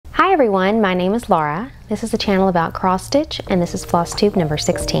Hi everyone, my name is Laura. This is a channel about cross stitch and this is Flosstube number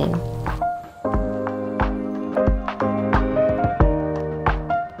 16.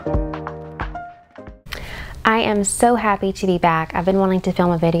 I am so happy to be back. I've been wanting to film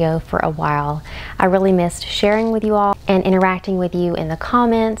a video for a while. I really missed sharing with you all and interacting with you in the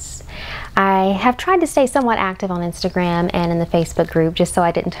comments. I have tried to stay somewhat active on Instagram and in the Facebook group just so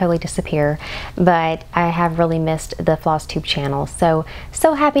I didn't totally disappear, but I have really missed the Flosstube channel. So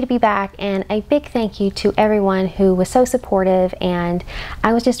happy to be back, and a big thank you to everyone who was so supportive, and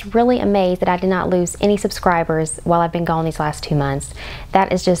I was just really amazed that I did not lose any subscribers while I've been gone these last 2 months.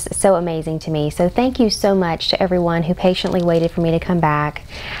 That is just so amazing to me. So thank you so much to everyone who patiently waited for me to come back.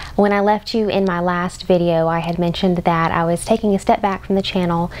 When I left you in my last video, I had mentioned that I was taking a step back from the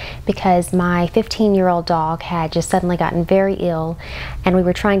channel because my 15-year-old dog had just suddenly gotten very ill, and we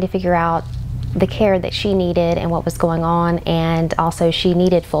were trying to figure out the care that she needed and what was going on, and also she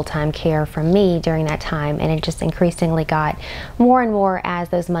needed full-time care from me during that time, and it just increasingly got more and more as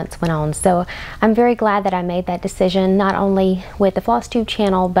those months went on. So I'm very glad that I made that decision, not only with the Flosstube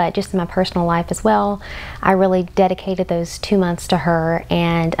channel but just in my personal life as well. I really dedicated those 2 months to her,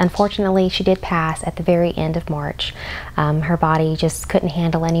 and unfortunately she did pass at the very end of March. Her body just couldn't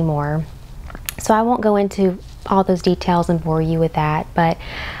handle anymore. So I won't go into all those details and bore you with that, but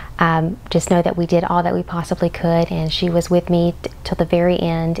just know that we did all that we possibly could, and she was with me till the very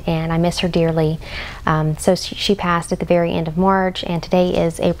end, and I miss her dearly. So she passed at the very end of March, and today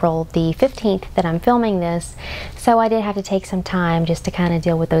is April the 15th that I'm filming this, so I did have to take some time just to kind of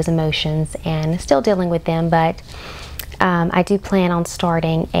deal with those emotions, and still dealing with them, but I do plan on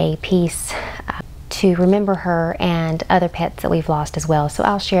starting a piece to remember her and other pets that we've lost as well, so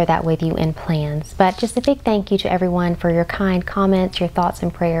I'll share that with you in plans. But just a big thank you to everyone for your kind comments, your thoughts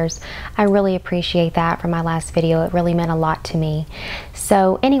and prayers. I really appreciate that from my last video. It really meant a lot to me.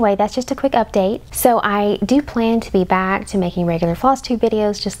 So anyway, that's just a quick update. So I do plan to be back to making regular Flosstube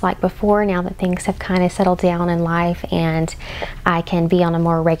videos just like before, now that things have kind of settled down in life and I can be on a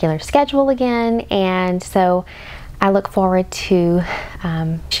more regular schedule again, and so I look forward to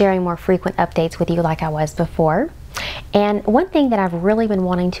sharing more frequent updates with you like I was before. And one thing that I've really been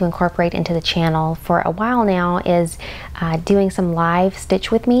wanting to incorporate into the channel for a while now is doing some live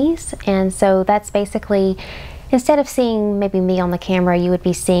stitch with me's. And so that's basically, instead of seeing maybe me on the camera, you would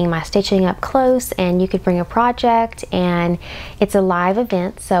be seeing my stitching up close, and you could bring a project, and it's a live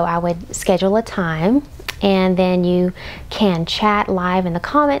event. So I would schedule a time, and then you can chat live in the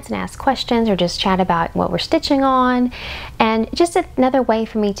comments and ask questions, or just chat about what we're stitching on, and just another way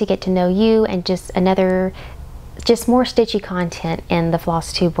for me to get to know you, and just more stitchy content in the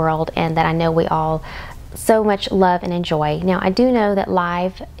Flosstube world, and that I know we all so much love and enjoy. Now, I do know that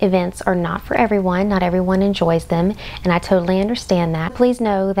live events are not for everyone. Not everyone enjoys them, and I totally understand that. Please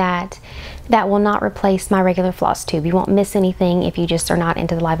know that that will not replace my regular Flosstube. You won't miss anything if you just are not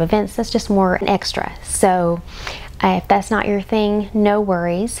into the live events. That's just more an extra. So if that's not your thing, no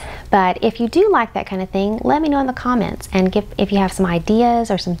worries. But if you do like that kind of thing, let me know in the comments, and if you have some ideas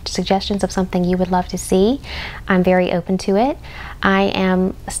or some suggestions of something you would love to see. I'm very open to it. I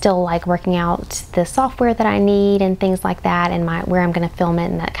am still like working out the software that I need and things like that, and where I'm going to film it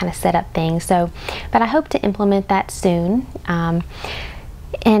and that kind of setup thing. So, but I hope to implement that soon.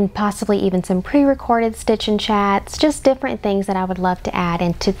 And possibly even some pre-recorded stitch and chats, just different things that I would love to add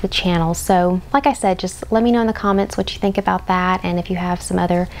into the channel. So like I said, just let me know in the comments what you think about that, and if you have some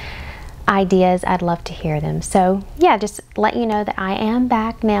other ideas, I'd love to hear them. So yeah, just let you know that I am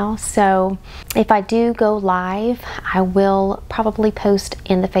back now. So if I do go live, I will probably post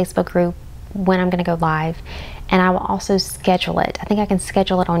in the Facebook group when I'm going to go live, and I will also schedule it. I think I can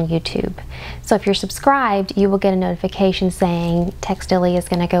schedule it on YouTube. So if you're subscribed, you will get a notification saying Textilly is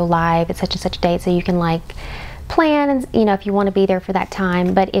going to go live at such and such date, so you can like plan, and you know, if you want to be there for that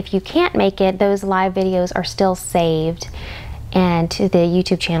time. But if you can't make it, those live videos are still saved and to the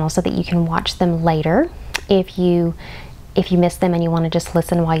YouTube channel, so that you can watch them later if you miss them and you want to just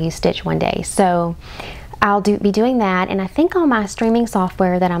listen while you stitch one day. So I'll be doing that, and I think on my streaming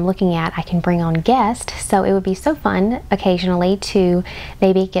software that I'm looking at, I can bring on guests, so it would be so fun occasionally to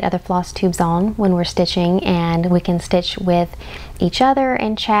maybe get other Flosstubes on when we're stitching, and we can stitch with each other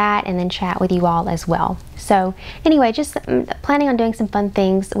and then chat with you all as well. So anyway, just planning on doing some fun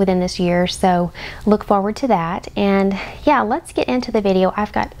things within this year, so look forward to that. And yeah, let's get into the video.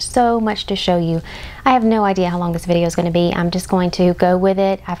 I've got so much to show you. I have no idea how long this video is going to be. I'm just going to go with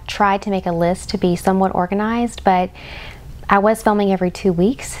it. I've tried to make a list to be somewhat organized, but I was filming every 2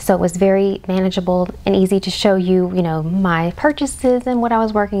 weeks, so it was very manageable and easy to show you, you know, my purchases and what I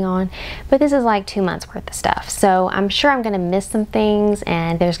was working on. But this is like 2 months worth of stuff. So I'm sure I'm gonna miss some things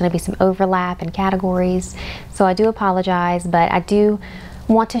and there's gonna be some overlap in categories. So I do apologize, but I do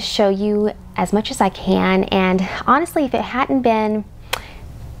want to show you as much as I can. And honestly, if it hadn't been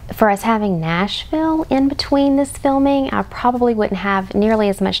for us having Nashville in between this filming, I probably wouldn't have nearly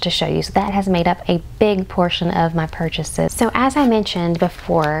as much to show you. So that has made up a big portion of my purchases. So as I mentioned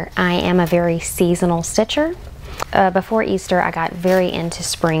before, I am a very seasonal stitcher. Before Easter, I got very into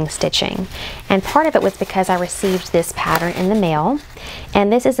spring stitching. And part of it was because I received this pattern in the mail.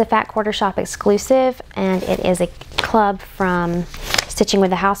 And this is a Fat Quarter Shop exclusive, and it is a club from Stitching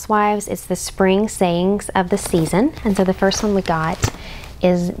with the Housewives. It's the spring sayings of the season. And so the first one we got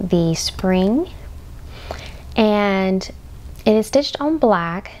is the spring, and it is stitched on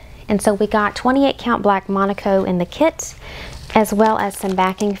black. And so we got 28 count black Monaco in the kit, as well as some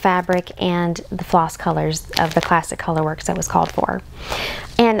backing fabric and the floss colors of the classic colorworks that was called for.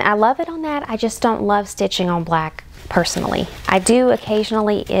 And I love it on that. I just don't love stitching on black personally. I do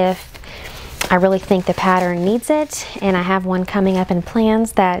occasionally if I really think the pattern needs it, and I have one coming up in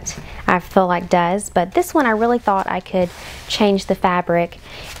plans that I feel like does, but this one I really thought I could change the fabric,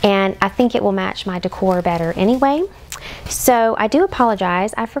 and I think it will match my decor better anyway. So I do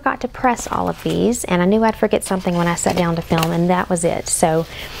apologize, I forgot to press all of these, and I knew I'd forget something when I sat down to film, and that was it. So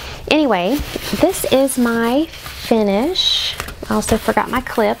anyway, this is my finish. I also forgot my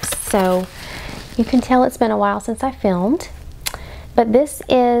clips, so you can tell it's been a while since I filmed. But this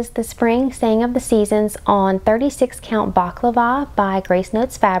is the spring saying of the seasons on 36 count baklava by Grace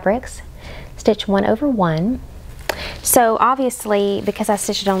Notes Fabrics, stitch 1/1. So obviously, because I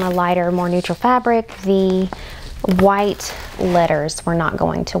stitched it on a lighter, more neutral fabric, the white letters were not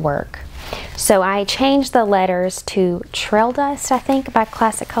going to work. So I changed the letters to Trail Dust, I think, by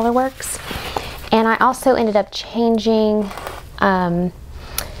Classic Colorworks. And I also ended up changing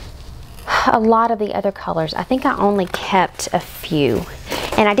a lot of the other colors. I think I only kept a few.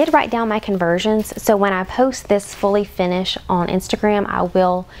 And I did write down my conversions, so when I post this fully finished on Instagram, I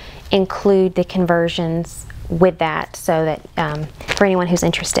will include the conversions with that, so that for anyone who's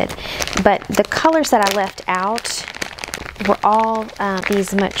interested. But the colors that I left out were all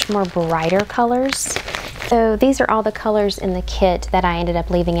these much more brighter colors. So these are all the colors in the kit that I ended up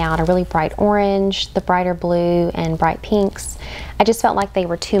leaving out. A really bright orange, the brighter blue, and bright pinks. I just felt like they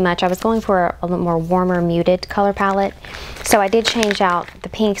were too much. I was going for a little more warmer, muted color palette. So I did change out the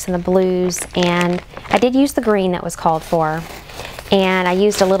pinks and the blues, and I did use the green that was called for. And I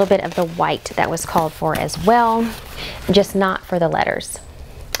used a little bit of the white that was called for as well, just not for the letters.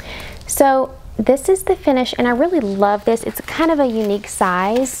 So this is the finish, and I really love this. It's kind of a unique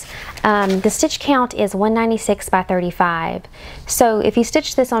size. The stitch count is 196 by 35. So if you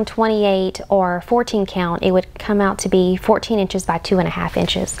stitch this on 28 or 14 count, it would come out to be 14 inches by 2.5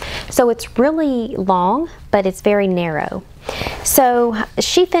 inches. So it's really long, but it's very narrow. So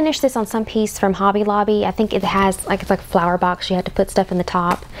she finished this on some piece from Hobby Lobby. I think it has like, it's like a flower box. You have to put stuff in the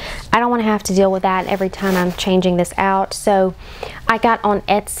top. I don't want to have to deal with that every time I'm changing this out. So I got on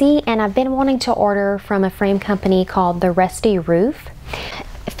Etsy, and I've been wanting to order from a frame company called The Rusty Roof.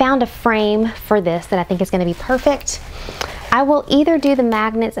 Found a frame for this that I think is going to be perfect. I will either do the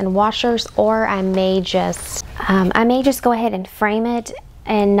magnets and washers, or I may just go ahead and frame it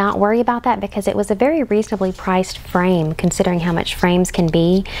and not worry about that, because it was a very reasonably priced frame considering how much frames can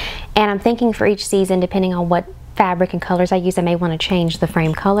be. And I'm thinking for each season, depending on what fabric and colors I use, I may want to change the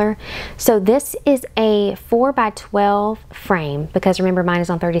frame color. So this is a 4x12 frame, because remember mine is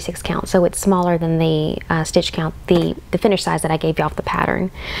on 36 count, so it's smaller than the stitch count, the finish size that I gave you off the pattern.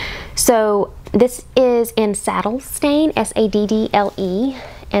 So this is in Saddle Stain, S-A-D-D-L-E,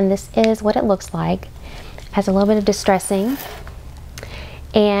 and this is what it looks like. It has a little bit of distressing.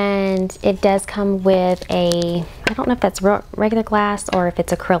 And it does come with a, I don't know if that's regular glass or if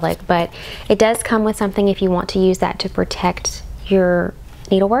it's acrylic, but it does come with something if you want to use that to protect your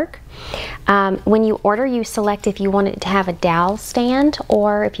needlework. When you order, you select if you want it to have a dowel stand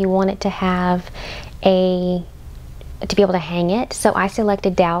or if you want it to have to be able to hang it. So I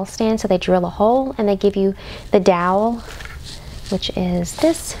selected dowel stand, so they drill a hole and they give you the dowel, which is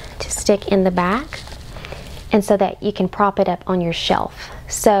this, to stick in the back, and so that you can prop it up on your shelf.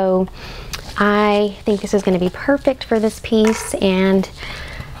 So I think this is going to be perfect for this piece, and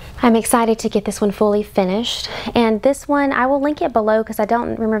I'm excited to get this one fully finished. And this one, I will link it below because I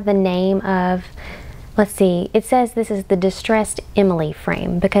don't remember the name of, let's see, it says this is the Distressed Emily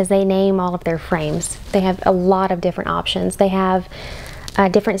frame because they name all of their frames. They have a lot of different options. They have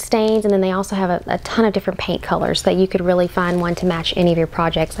different stains, and then they also have a ton of different paint colors that you could really find one to match any of your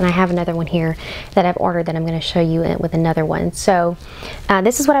projects. And I have another one here that I've ordered that I'm going to show you with another one. So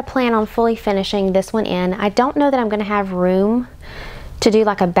this is what I plan on fully finishing this one in. I don't know that I'm going to have room to do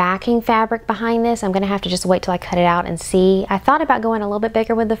like a backing fabric behind this. I'm gonna have to just wait till I cut it out and see. I thought about going a little bit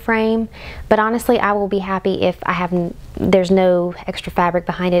bigger with the frame, but honestly I will be happy if there's no extra fabric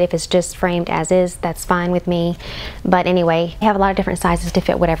behind it. If it's just framed as is, that's fine with me. But anyway, you have a lot of different sizes to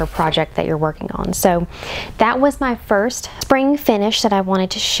fit whatever project that you're working on. So that was my first spring finish that I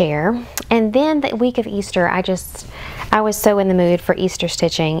wanted to share. And then the week of Easter, I was so in the mood for Easter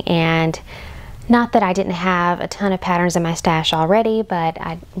stitching, and not that I didn't have a ton of patterns in my stash already, but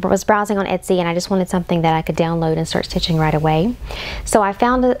I was browsing on Etsy and I just wanted something that I could download and start stitching right away. So I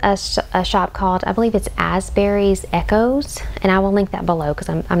found a shop called, I believe it's Asbury's Echoes, and I will link that below because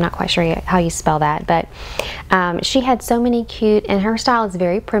I'm not quite sure how you spell that, but she had so many cute, and her style is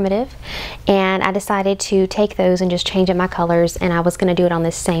very primitive, and I decided to take those and just change up my colors, and I was going to do it on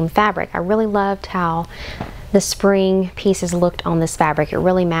this same fabric. I really loved how the spring pieces looked on this fabric. It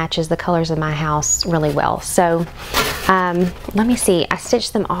really matches the colors of my house really well. So let me see, I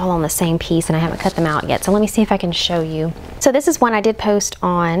stitched them all on the same piece and I haven't cut them out yet, so let me see if I can show you. So this is one I did post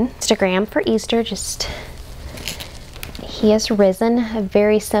on Instagram for Easter. He has risen, a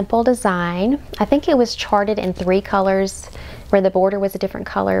very simple design. I think it was charted in 3 colors where the border was a different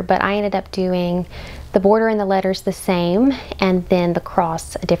color, but I ended up doing the border and the letters the same and then the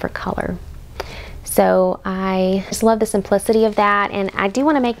cross a different color. So I just love the simplicity of that, and I do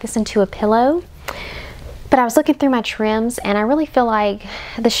want to make this into a pillow, but I was looking through my trims and I really feel like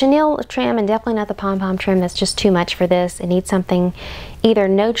the chenille trim, and definitely not the pom-pom trim, that's just too much for this. It needs something either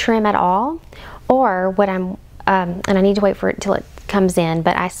no trim at all, or what and I need to wait for it till it comes in,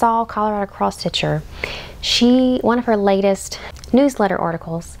 but I saw Colorado Cross Stitcher. One of her latest newsletter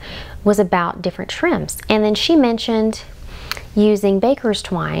articles was about different trims, and then she mentioned using baker's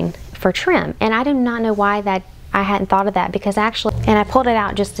twine for trim, and I do not know why that I hadn't thought of that, because actually, and I pulled it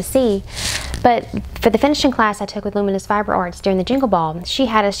out just to see, but for the finishing class I took with Luminous Fiber Arts during the Jingle Ball, she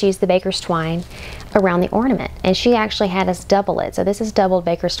had us use the baker's twine around the ornament, and she actually had us double it. So this is doubled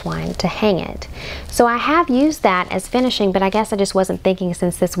baker's twine to hang it. So I have used that as finishing, but I guess I just wasn't thinking,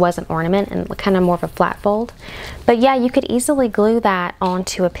 since this was an ornament and kind of more of a flat fold. But yeah, you could easily glue that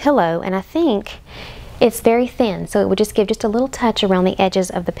onto a pillow, and I think it's very thin, so it would just give just a little touch around the edges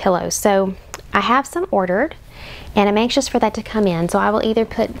of the pillow. So I have some ordered, and I'm anxious for that to come in. So I will either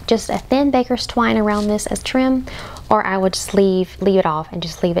put just a thin baker's twine around this as trim, or I would just leave it off and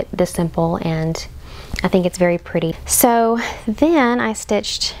just leave it this simple, and I think it's very pretty. So then I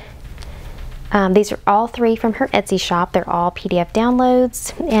stitched, these are all 3 from her Etsy shop. They're all PDF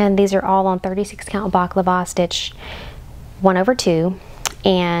downloads, and these are all on 36 count baklava stitch 1/2,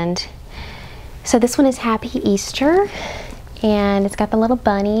 and so this one is Happy Easter, and it's got the little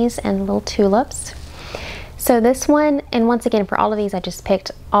bunnies and little tulips. So this one, and once again for all of these I just picked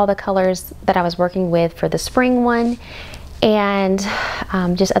all the colors that I was working with for the spring one, and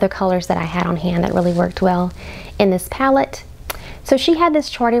just other colors that I had on hand that really worked well in this palette. So she had this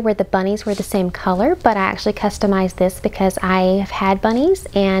charted where the bunnies were the same color, but I actually customized this because I have had bunnies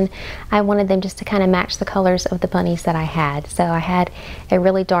and I wanted them just to kind of match the colors of the bunnies that I had. So I had a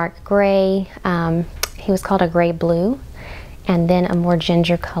really dark gray, he was called a gray blue, and then a more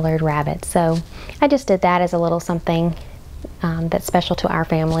ginger colored rabbit. So I just did that as a little something that's special to our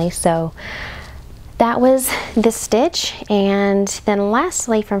family. So that was this stitch. And then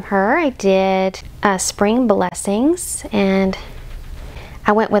lastly from her, I did Spring Blessings, and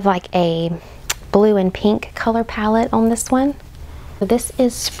I went with like a blue and pink color palette on this one. So this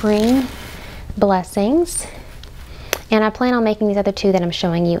is Spring Blessings, and I plan on making these other 2 that I'm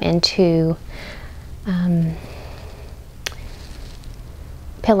showing you into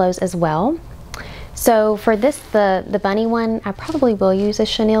pillows as well. So for this, the bunny one, I probably will use a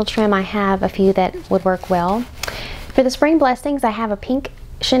chenille trim. I have a few that would work well. For the Spring Blessings, I have a pink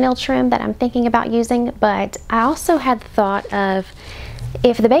chenille trim that I'm thinking about using, but I also had the thought of,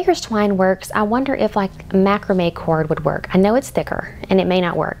 if the baker's twine works, I wonder if like macrame cord would work. I know it's thicker and it may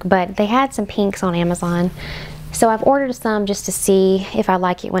not work, but they had some pinks on Amazon, so I've ordered some just to see if I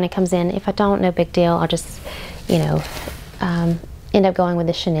like it when it comes in. If I don't, no big deal. I'll just, you know, end up going with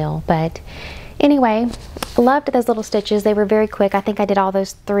the chenille. But anyway, loved those little stitches. They were very quick. I think I did all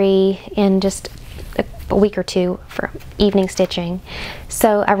those 3 in just a week or 2 for evening stitching.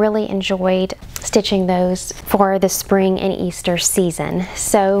 So I really enjoyed stitching those for the spring and Easter season.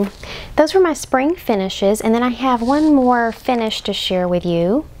 So those were my spring finishes, and then I have one more finish to share with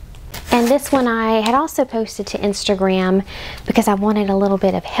you. And this one I had also posted to Instagram because I wanted a little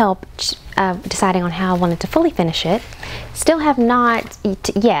bit of help deciding on how I wanted to fully finish it. Still have not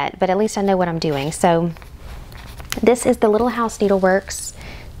yet, but at least I know what I'm doing. So this is the Little House Needleworks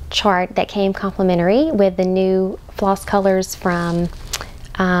chart that came complimentary with the new floss colors from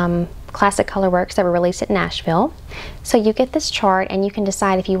Classic Colorworks that were released at Nashville. So you get this chart and you can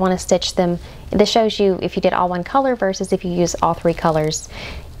decide if you want to stitch them. This shows you if you did all one color versus if you use all three colors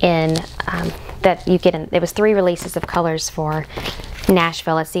in that you get in. There was 3 releases of colors for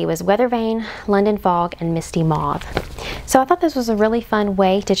Nashville. Let's see, it was Weather Vane, London Fog, and Misty Mauve. So I thought this was a really fun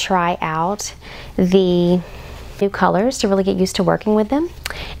way to try out the new colors to really get used to working with them.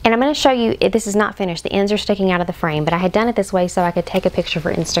 And I'm going to show you, this is not finished, the ends are sticking out of the frame, but I had done it this way so I could take a picture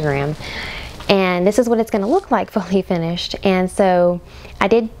for Instagram. And this is what it's going to look like fully finished. And so I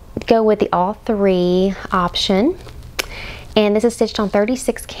did go with the all 3 option. And this is stitched on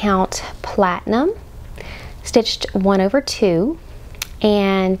 36 count platinum, stitched 1/2.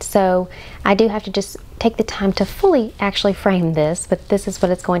 And so I do have to just take the time to fully actually frame this, but this is what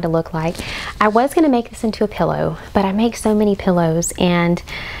it's going to look like. I was going to make this into a pillow, but I make so many pillows, and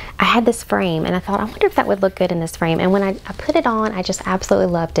I had this frame and I thought, I wonder if that would look good in this frame. And when I put it on, I just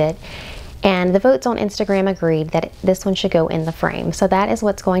absolutely loved it. And the votes on Instagram agreed that this one should go in the frame. So that is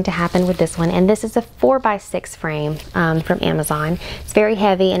what's going to happen with this one. And this is a 4x6 frame from Amazon. It's very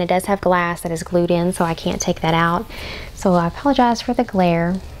heavy and it does have glass that is glued in, so I can't take that out. So I apologize for the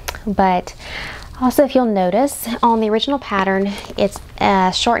glare. But also, if you'll notice, on the original pattern, it's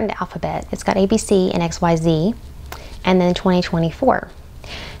a shortened alphabet. It's got ABC and XYZ, and then 2024.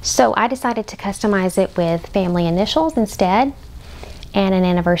 So I decided to customize it with family initials instead, and an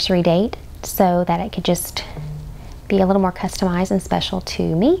anniversary date, so that it could just be a little more customized and special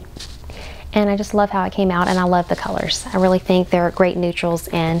to me. And I just love how it came out, and I love the colors. I really think they're great neutrals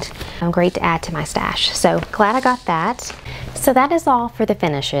and great to add to my stash. So glad I got that. So that is all for the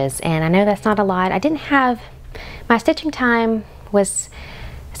finishes, and I know that's not a lot. I didn't have, my stitching time was,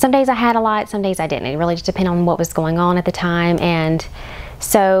 some days I had a lot, some days I didn't. It really just depended on what was going on at the time. And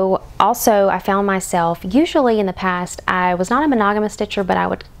so also I found myself, usually in the past, I was not a monogamous stitcher, but I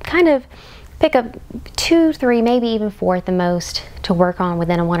would kind of pick up 2, 3, maybe even 4 at the most to work on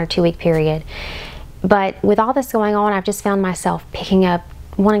within a 1 or 2 week period. But with all this going on, I've just found myself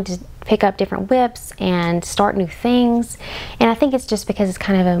wanting to pick up different whips and start new things. And I think it's just because it's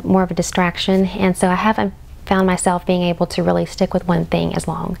kind of more of a distraction. And so I haven't found myself being able to really stick with one thing as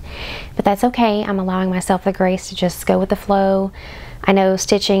long. But that's okay. I'm allowing myself the grace to just go with the flow. I know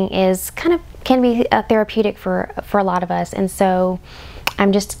stitching can be therapeutic for a lot of us. And so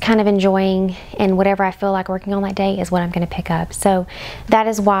I'm just kind of enjoying, and whatever I feel like working on that day is what I'm going to pick up. So that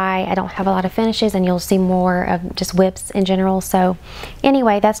is why I don't have a lot of finishes, and you'll see more of just whips in general. So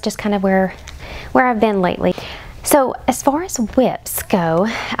anyway, that's just kind of where I've been lately. So as far as whips go,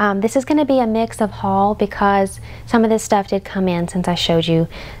 this is going to be a mix of haul because some of this stuff did come in since I showed you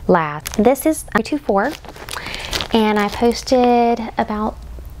last. This is 324, and I posted about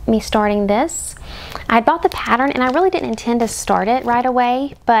me starting this. I bought the pattern and I really didn't intend to start it right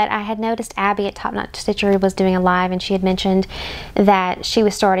away, but I had noticed Abby at Top Notch Stitchery was doing a live, and she had mentioned that she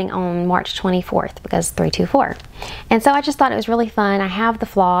was starting on March 24th because 324. And so I just thought it was really fun. I have the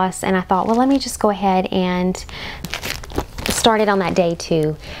floss, and I thought, well, let me just go ahead and start it on that day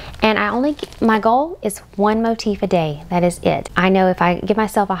too. And my goal is 1 motif a day. That is it. I know if I give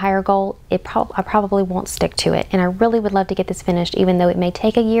myself a higher goal, I probably won't stick to it. And I really would love to get this finished, even though it may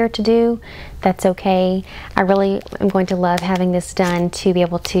take a year to do. That's okay. I really am going to love having this done to be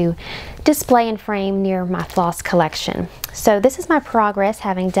able to display and frame near my floss collection. So this is my progress,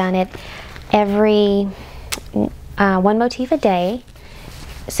 having done it every 1 motif a day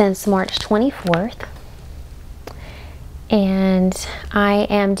since March 24th. And I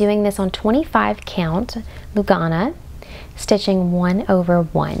am doing this on 25 count Lugana, stitching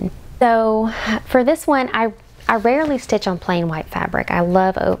 1/1. So for this one, I rarely stitch on plain white fabric. I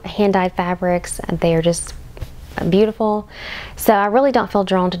love hand-dyed fabrics, and they are just beautiful. So I really don't feel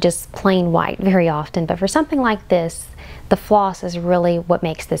drawn to just plain white very often, but for something like this, the floss is really what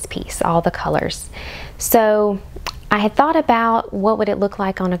makes this piece, all the colors. So I had thought about what would it look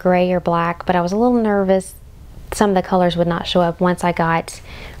like on a gray or black, but I was a little nervous some of the colors would not show up once I got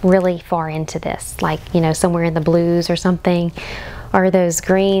really far into this, like, you know, somewhere in the blues or something, or those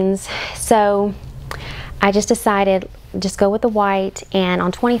greens. So I just decided just go with the white, and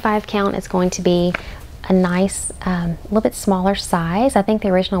on 25 count it's going to be a nice little bit smaller size. I think the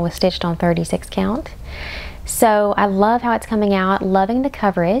original was stitched on 36 count. So I love how it's coming out, loving the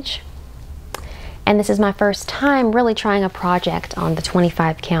coverage. And this is my first time really trying a project on the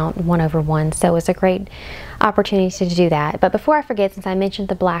 25 count 1/1, so it's a great opportunity to do that. But before I forget, since I mentioned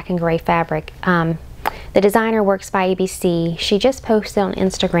the black and gray fabric, the designer Works by ABC, she just posted on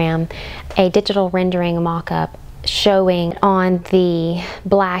Instagram a digital rendering mock-up showing on the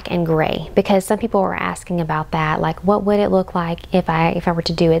black and gray, because some people were asking about that, like what would it look like if I were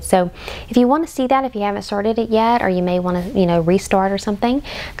to do it. So if you want to see that, if you haven't started it yet, or you may want to, you know, restart or something,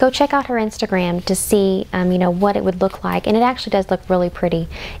 go check out her Instagram to see you know, what it would look like. And it actually does look really pretty.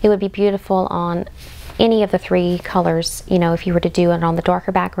 It would be beautiful on any of the 3 colors. You know, if you were to do it on the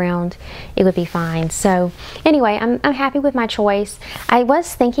darker background, it would be fine. So anyway, I'm happy with my choice. I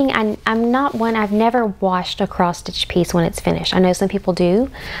was thinking, I'm not one, I've never washed a cross stitch piece when it's finished. I know some people do.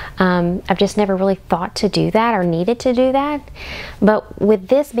 I've just never really thought to do that or needed to do that. But with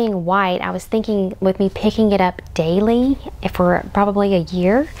this being white, I was thinking with me picking it up daily for probably a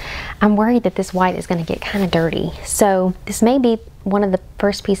year, I'm worried that this white is going to get kind of dirty. So this may be one of the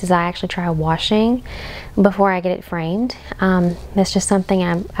first pieces I actually try washing before I get it framed. That's just something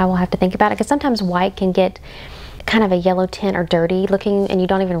I will have to think about, because sometimes white can get kind of a yellow tint or dirty looking and you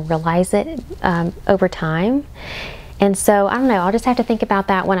don't even realize it over time. And so I don't know, I'll just have to think about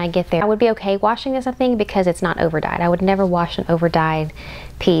that when I get there. I would be okay washing this, I think, because it's not over dyed. I would never wash an over dyed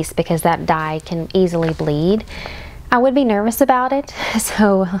piece because that dye can easily bleed. I would be nervous about it,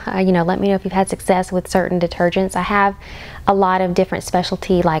 so you know, let me know if you've had success with certain detergents. I have a lot of different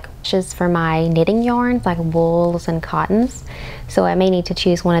specialty like washes for my knitting yarns, like wools and cottons, so I may need to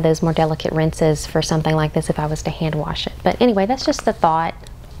choose one of those more delicate rinses for something like this if I was to hand wash it. But anyway, that's just a thought.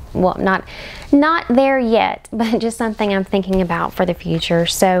 Well, not there yet, but just something I'm thinking about for the future.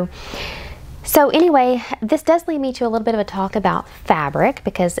 So anyway, this does lead me to a little bit of a talk about fabric,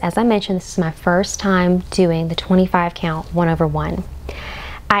 because as I mentioned, this is my first time doing the 25 count 1/1.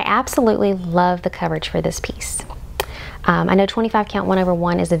 I absolutely love the coverage for this piece. I know 25 count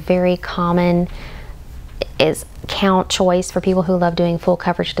 1/1 is a very common count choice for people who love doing full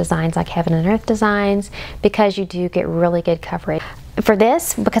coverage designs like Heaven and Earth designs, because you do get really good coverage. For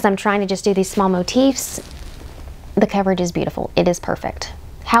this, because I'm trying to just do these small motifs, the coverage is beautiful. It is perfect.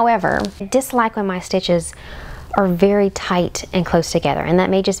 However, I dislike when my stitches are very tight and close together, and that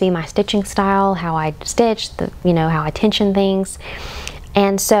may just be my stitching style, how I stitch, you know, how I tension things.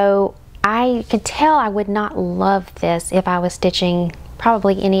 And so I can tell I would not love this if I was stitching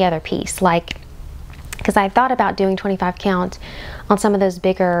probably any other piece, like, because I thought about doing 25 count on some of those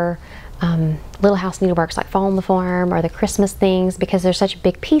bigger Little House Needleworks like Fall on the Farm or the Christmas things, because they're such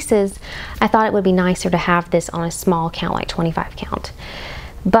big pieces. I thought it would be nicer to have this on a small count like 25 count.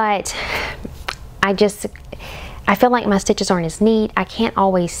 But I feel like my stitches aren't as neat. I can't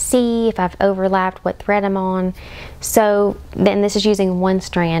always see if I've overlapped what thread I'm on. So then this is using 1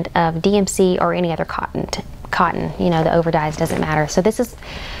 strand of DMC or any other cotton, you know, the over dyes doesn't matter. So this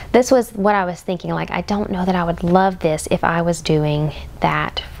was what I was thinking, like, I don't know that I would love this if I was doing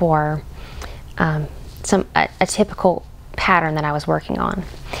that for a typical pattern that I was working on.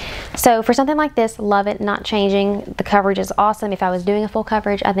 So for something like this, love it, not changing. The coverage is awesome. If I was doing a full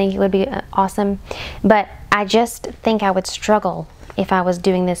coverage, I think it would be awesome. But I just think I would struggle if I was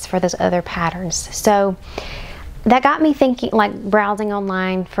doing this for those other patterns. So that got me thinking, like browsing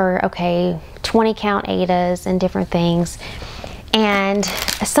online for, okay, 20 count Adas and different things. And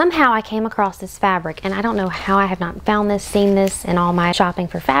somehow I came across this fabric, and I don't know how I have not found this, seen this in all my shopping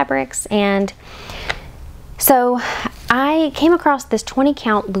for fabrics. And so I came across this 20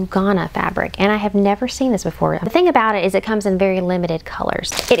 count Lugana fabric, and I have never seen this before. The thing about it is it comes in very limited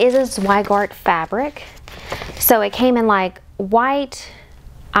colors. It is a Zweigart fabric, so it came in like white,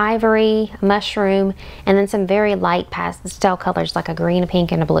 ivory, mushroom, and then some very light pastel colors like a green, a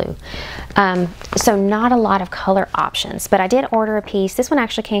pink, and a blue. So not a lot of color options, but I did order a piece. This one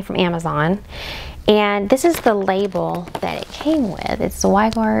actually came from Amazon, and this is the label that it came with. It's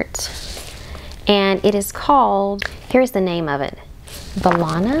Zweigart, and it is called, here's the name of it,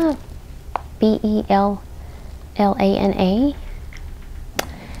 Belana, B-E-L-L-A-N-A.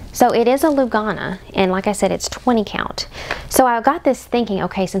 So it is a Lugana, and like I said, it's 20 count. So I got this thinking,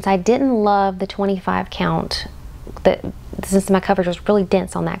 okay, since I didn't love the 25 count, since my coverage was really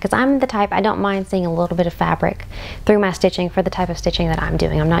dense on that, because I'm the type, I don't mind seeing a little bit of fabric through my stitching for the type of stitching that I'm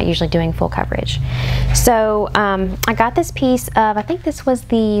doing. I'm not usually doing full coverage. So I got this piece of, I think this was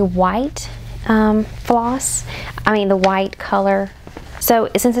the white floss, the white color. So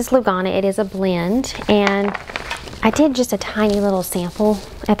since it's Lugana, it is a blend, and I did just a tiny little sample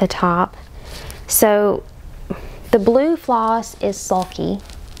at the top. So the blue floss is sulky,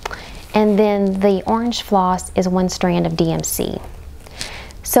 and then the orange floss is 1 strand of DMC.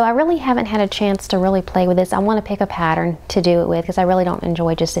 So I really haven't had a chance to really play with this. I want to pick a pattern to do it with because I really don't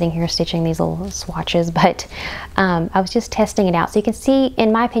enjoy just sitting here stitching these little swatches, but I was just testing it out. So you can see,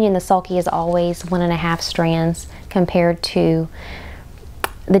 in my opinion, the sulky is always 1.5 strands compared to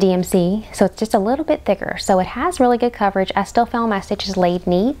the DMC, so it's just a little bit thicker. So it has really good coverage. I still found my stitches laid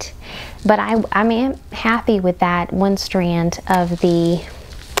neat, but I'm happy with that 1 strand of the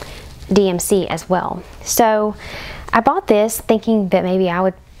DMC as well. So I bought this thinking that maybe I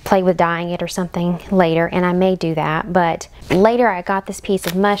would play with dyeing it or something later, and I may do that, but later I got this piece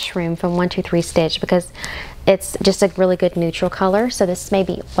of mushroom from 123 Stitch because it's just a really good neutral color. So this may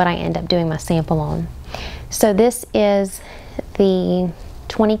be what I end up doing my sample on. So this is the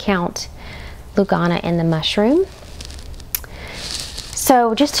 20 count Lugana in the mushroom.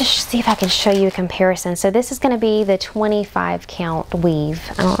 So just to see if I can show you a comparison. So this is going to be the 25 count weave.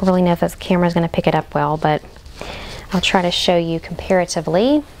 I don't really know if this camera is going to pick it up well, but I'll try to show you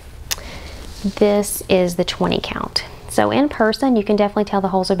comparatively. This is the 20 count. So in person, you can definitely tell the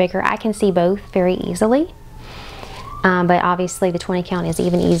holes are bigger. I can see both very easily, but obviously the 20 count is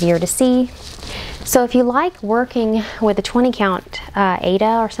even easier to see. So if you like working with a 20 count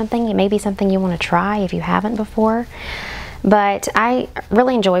Ada or something, it may be something you want to try if you haven't before. But I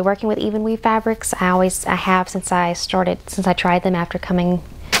really enjoy working with even weave fabrics. I have since I tried them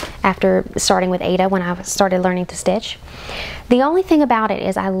after starting with Ada when I started learning to stitch. The only thing about it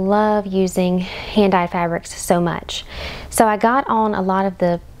is I love using hand-dyed fabrics so much. So I got on a lot of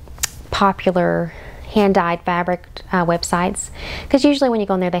the popular hand-dyed fabric websites, because usually when you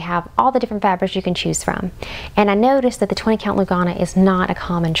go on there they have all the different fabrics you can choose from, and I noticed that the 20 count Lugana is not a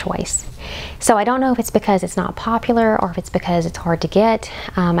common choice. So I don't know if it's because it's not popular or if it's because it's hard to get.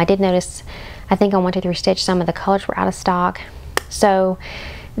 I did notice, I think on 123 Stitch, some of the colors were out of stock, so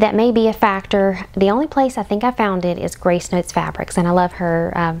that may be a factor. The only place I think I found it is Grace Notes Fabrics, and I love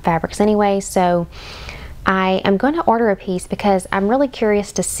her fabrics anyway, so I am going to order a piece because I'm really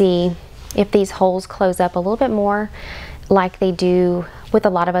curious to see if these holes close up a little bit more like they do with a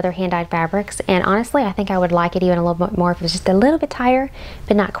lot of other hand-dyed fabrics. And honestly, I think I would like it even a little bit more if it was just a little bit tighter,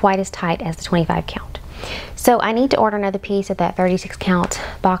 but not quite as tight as the 25 count. So I need to order another piece of that 36 count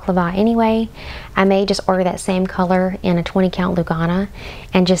baklava anyway. I may just order that same color in a 20 count Lugana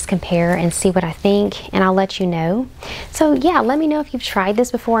and just compare and see what I think, and I'll let you know. So yeah, let me know if you've tried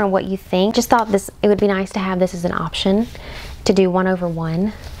this before and what you think. Just thought it would be nice to have this as an option to do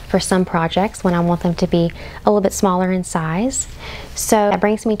 1/1 for some projects when I want them to be a little bit smaller in size. So that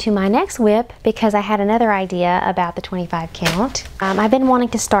brings me to my next whip, because I had another idea about the 25 count. I've been wanting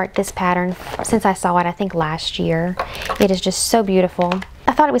to start this pattern since I saw it, I think last year. It is just so beautiful.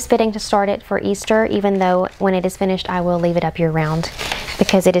 I thought it was fitting to start it for Easter, even though when it is finished I will leave it up year round,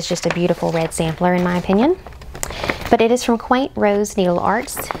 because it is just a beautiful red sampler in my opinion. But it is from Quaint Rose Needle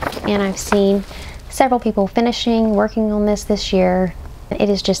Arts, and I've seen several people working on this year. It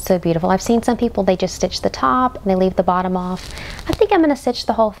is just so beautiful. I've seen some people, they just stitch the top and they leave the bottom off. I think I'm going to stitch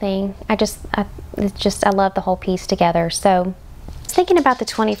the whole thing. I love the whole piece together. So I was thinking about the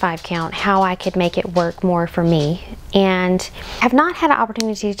 25 count, how I could make it work more for me, and have not had an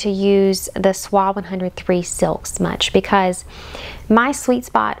opportunity to use the SAL 103 silks much, because my sweet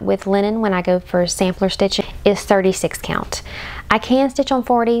spot with linen when I go for sampler stitching is 36 count. I can stitch on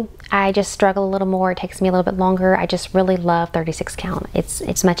 40. I just struggle a little more. It takes me a little bit longer. I just really love 36 count.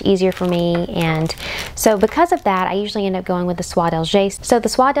 It's much easier for me, and so because of that, I usually end up going with the Soie d'Alger. So the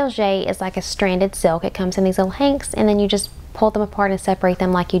Soie d'Alger is like a stranded silk. It comes in these little hanks, and then you just pull them apart and separate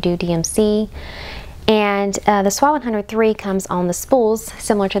them like you do DMC. And the SAL 103 comes on the spools,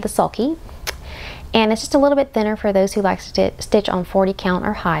 similar to the sulky, and it's just a little bit thinner for those who like to stitch on 40 count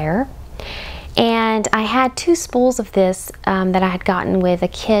or higher. And I had 2 spools of this that I had gotten with a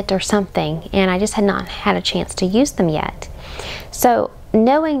kit or something, and I just had not had a chance to use them yet. So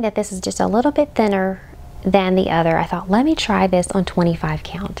knowing that this is just a little bit thinner than the other, I thought, let me try this on 25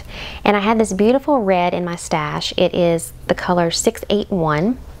 count. And I had this beautiful red in my stash. It is the color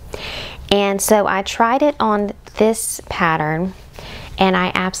 681. And so I tried it on this pattern, and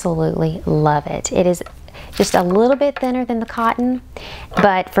I absolutely love it. It is just a little bit thinner than the cotton,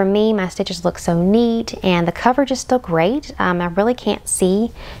 but for me, my stitches look so neat, and the coverage is still great. I really can't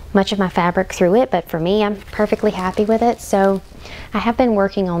see much of my fabric through it, but for me, I'm perfectly happy with it. So I have been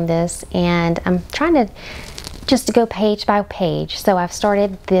working on this, and I'm trying to just go page by page. So I've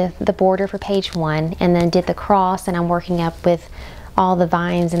started the border for page 1, and then did the cross, and I'm working up with all the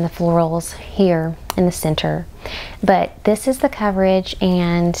vines and the florals here in the center. But this is the coverage,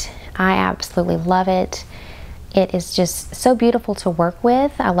 and I absolutely love it. It is just so beautiful to work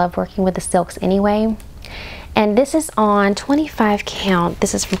with. I love working with the silks anyway. And this is on 25 count.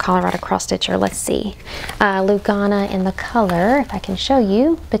 This is from Colorado Cross Stitcher. Let's see. Lugana in the color, if I can show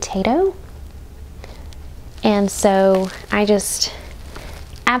you, Potato. And so I just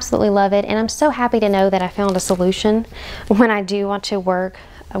absolutely love it. And I'm so happy to know that I found a solution when I do want to work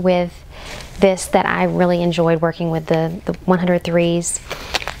with this, that I really enjoyed working with the 103s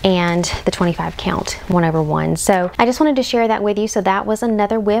and the 25 count 1/1. So I just wanted to share that with you. So that was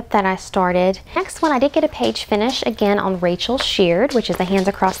another WIP that I started. Next one, I did get a page finish again on Rachel Sheared, which is a Hands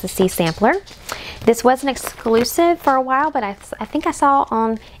Across the Sea sampler. This was an exclusive for a while, but I think I saw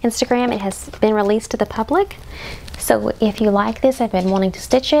on Instagram it has been released to the public. So if you like this, I've been wanting to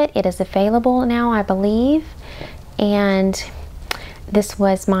stitch it. It is available now, I believe. And this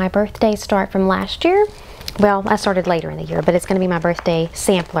was my birthday start from last year. Well, I started later in the year, but it's going to be my birthday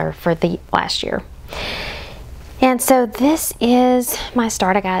sampler for the last year. And so this is my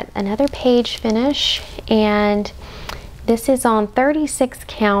start. I got another page finish, and this is on 36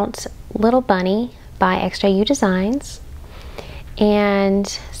 count Little Bunny by XJU Designs. And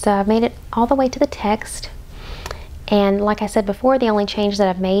so I've made it all the way to the text. And like I said before, the only change that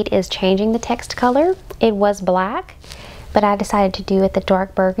I've made is changing the text color. It was black, but I decided to do it the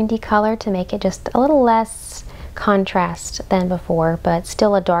dark burgundy color to make it just a little less contrast than before, but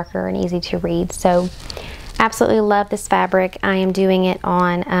still a darker and easy to read. So absolutely love this fabric. I am doing it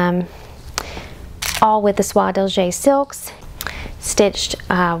on all with the Soie d'Alger silks, stitched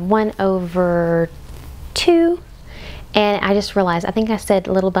 1/2, and I just realized, I think I said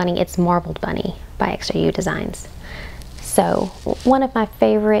Little Bunny, it's Marbled Bunny by XJU Designs. So one of my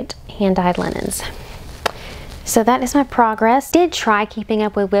favorite hand-dyed linens. So that is my progress. Did try keeping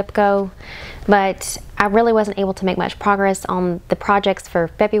up with WIPGO, but I really wasn't able to make much progress on the projects for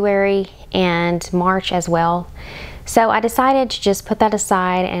February and March as well. So I decided to just put that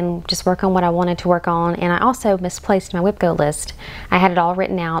aside and just work on what I wanted to work on. And I also misplaced my WIPGO list. I had it all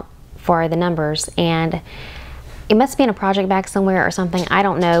written out for the numbers, and it must be in a project bag somewhere or something. I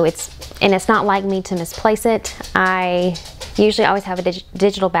don't know. It's not like me to misplace it. I usually always have a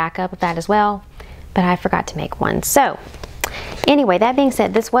digital backup of that as well, but I forgot to make one. So anyway, that being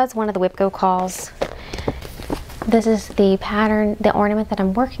said, this was one of the WIPGO calls. This is the pattern, the ornament that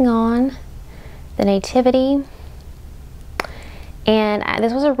I'm working on, the Nativity. And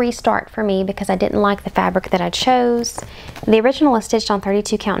this was a restart for me because I didn't like the fabric that I chose. The original was stitched on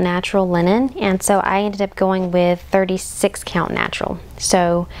 32 count natural linen, and so I ended up going with 36 count natural.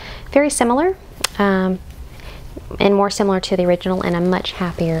 So very similar, and more similar to the original, and I'm much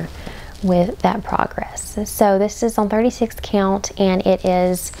happier with that progress. So this is on 36 count, and it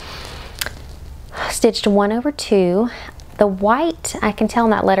is stitched 1/2. The white, I can tell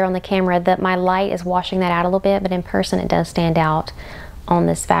in that letter on the camera that my light is washing that out a little bit, but in person it does stand out on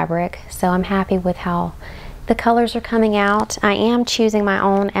this fabric. So I'm happy with how the colors are coming out. I am choosing my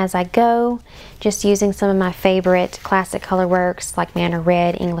own as I go, just using some of my favorite classic color works like Manor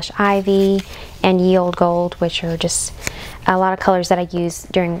Red, English Ivy, and Yield Gold, which are just a lot of colors that I use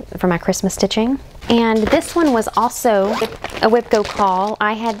for my Christmas stitching. And this one was also a WIPGO call.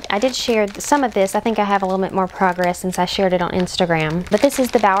 I did share some of this. I think I have a little bit more progress since I shared it on Instagram. But this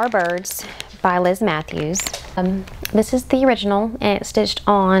is the Bower Birds by Liz Matthews. This is the original, and it's stitched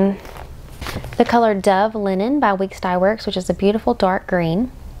on the color Dove Linen by Weeks Dye Works, which is a beautiful dark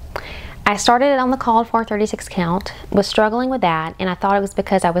green. I started it on the called for 36 count, was struggling with that, and I thought it was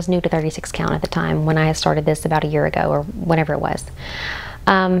because I was new to 36 count at the time when I had started this about a year ago or whenever it was.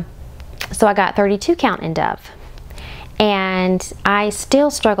 So I got 32 count in Dove, and I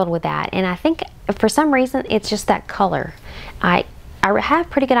still struggled with that, and I think for some reason it's just that color. I have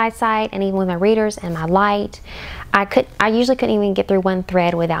pretty good eyesight, and even with my readers and my light, I usually couldn't even get through one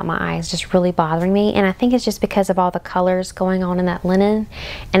thread without my eyes just really bothering me, and I think it's just because of all the colors going on in that linen,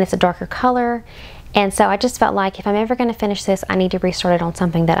 and it's a darker color. And so I just felt like if I'm ever going to finish this, I need to restart it on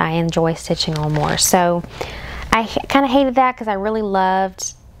something that I enjoy stitching on more. So I kind of hated that because I really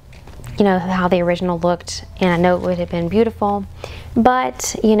loved, you know, how the original looked, and I know it would have been beautiful,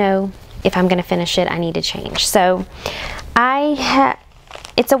 but you know, if I'm going to finish it, I need to change. So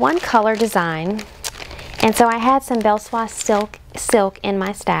it's a one color design, and so I had some Belle Soie silk in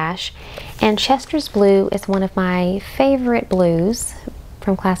my stash, and Chester's Blue is one of my favorite blues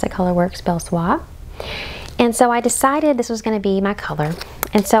from Classic Color Works Belle Soie. And so I decided this was going to be my color,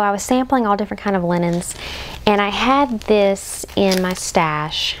 and so I was sampling all different kind of linens, and I had this in my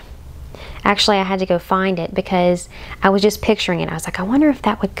stash. Actually, I had to go find it because I was just picturing it. I was like, I wonder if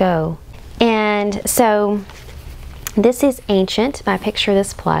that would go. And so this is Ancient by Picture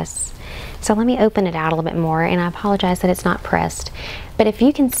This Plus. So let me open it out a little bit more, and I apologize that it's not pressed. But if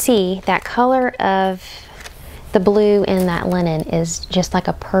you can see that color of the blue in that linen is just like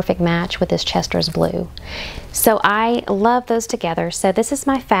a perfect match with this Chester's blue. So I love those together. So this is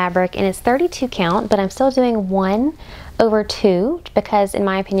my fabric, and it's 32 count, but I'm still doing 1/2 because in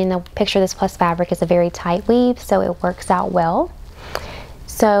my opinion the Picture This Plus fabric is a very tight weave, so it works out well.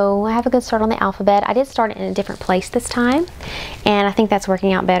 So I have a good start on the alphabet. I did start it in a different place this time, and I think that's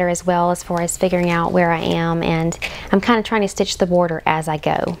working out better as well as far as figuring out where I am, and I'm kind of trying to stitch the border as I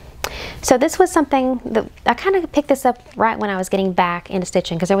go. So this was something that I kind of picked this up right when I was getting back into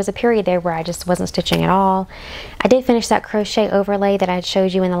stitching, because there was a period there where I just wasn't stitching at all. I did finish that crochet overlay that I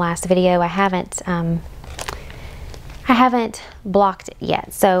showed you in the last video. I haven't blocked it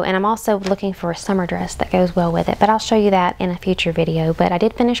yet. So, and I'm also looking for a summer dress that goes well with it, but I'll show you that in a future video. But I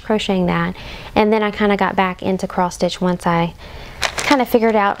did finish crocheting that, and then I kind of got back into cross stitch once I kind of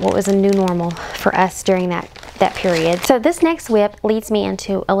figured out what was a new normal for us during that period. So this next whip leads me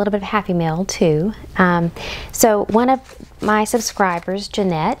into a little bit of Happy Mail too. So one of my subscribers,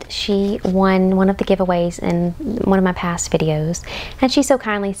 Jeanette, she won one of the giveaways in one of my past videos, and she so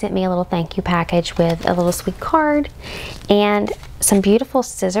kindly sent me a little thank you package with a little sweet card and some beautiful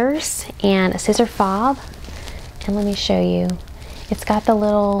scissors and a scissor fob. And let me show you. It's got the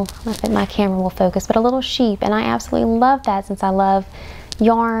little, I don't know if my camera will focus, but a little sheep, and I absolutely love that since I love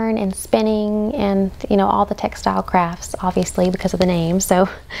yarn and spinning and, you know, all the textile crafts, obviously because of the name. So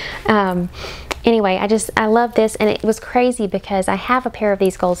anyway, I love this, and it was crazy because I have a pair of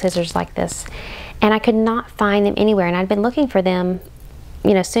these gold scissors like this, and I could not find them anywhere, and I'd been looking for them,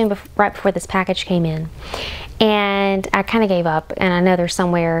 you know, right before this package came in, and I kind of gave up, and I know they're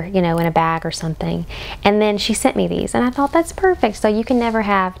somewhere, you know, in a bag or something. And then she sent me these, and I thought that's perfect. So you can never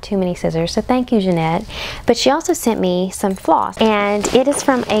have too many scissors, so thank you, Jeanette. But she also sent me some floss, and it is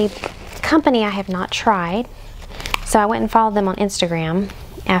from a company I have not tried, so I went and followed them on Instagram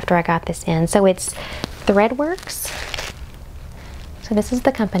after I got this in. So it's Threadworks. So this is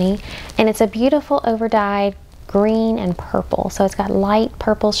the company, and it's a beautiful overdyed green and purple. So it's got light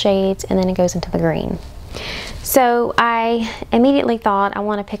purple shades, and then it goes into the green. So I immediately thought, I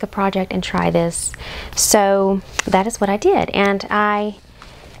want to pick a project and try this. So that is what I did, and I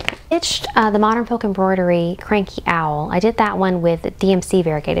stitched the Modern Folk Embroidery Cranky Owl. I did that one with DMC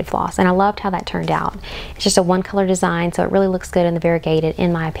variegated floss, and I loved how that turned out. It's just a one color design, so it really looks good in the variegated,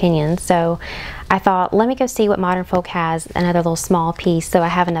 in my opinion. So I thought, let me go see what Modern Folk has, another little small piece, so I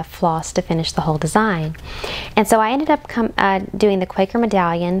have enough floss to finish the whole design. And so I ended up doing the Quaker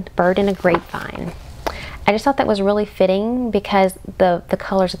Medallion Bird in a Grapevine. I just thought that was really fitting because the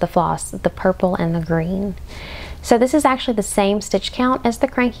colors of the floss, the purple and the green. So this is actually the same stitch count as the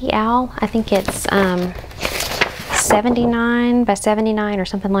Cranky Owl. I think it's 79 by 79 or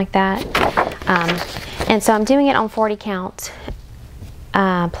something like that. And so I'm doing it on 40 count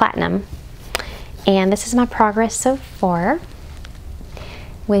platinum. And this is my progress so far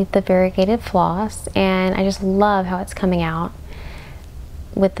with the variegated floss, and I just love how it's coming out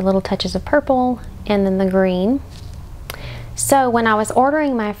with the little touches of purple and then the green. So when I was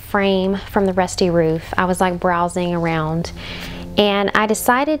ordering my frame from the Rusty Roof, I was like browsing around, and I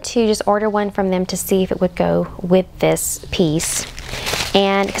decided to just order one from them to see if it would go with this piece.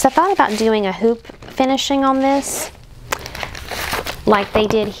 And because I thought about doing a hoop finishing on this like they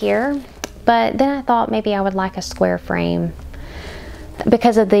did here, but then I thought maybe I would like a square frame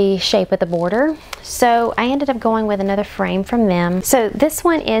because of the shape of the border. So I ended up going with another frame from them. So this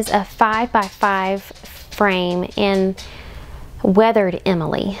one is a 5x5 frame in Weathered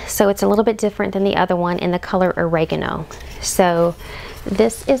Emily. So it's a little bit different than the other one in the color Oregano. So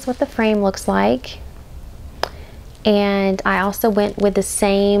this is what the frame looks like. And I also went with the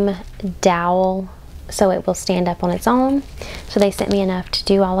same dowel so it will stand up on its own. So they sent me enough to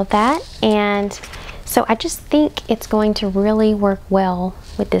do all of that. And so I just think it's going to really work well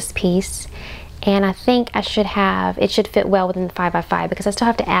with this piece. And I think it should fit well within the 5x5 because I still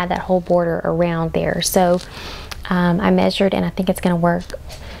have to add that whole border around there. So I measured, and I think it's going to work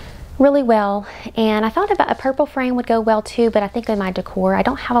really well. And I thought about a purple frame would go well too, but I think in my decor, I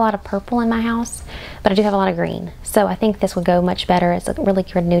don't have a lot of purple in my house, but I do have a lot of green. So I think this would go much better. It's a really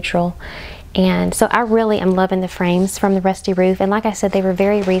good neutral. And so I really am loving the frames from the Rusty Roof. And like I said, they were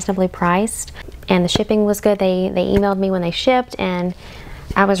very reasonably priced, and the shipping was good. They emailed me when they shipped, and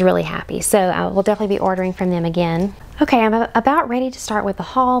I was really happy. So I will definitely be ordering from them again. Okay, I'm about ready to start with the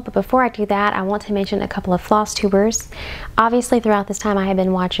haul, but before I do that, I want to mention a couple of Flosstubers. Obviously, throughout this time, I have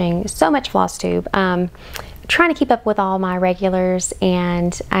been watching so much Flosstube, trying to keep up with all my regulars,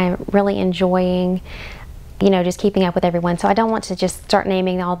 and I'm really enjoying, you know, just keeping up with everyone. So I don't want to just start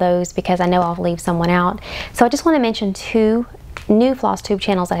naming all those because I know I'll leave someone out. So I just want to mention two new Flosstube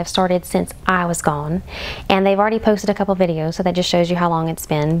channels that have started since I was gone, and they've already posted a couple videos, so that just shows you how long it's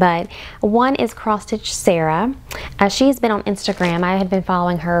been. But one is Cross Stitch Sarah. She's been on Instagram. I had been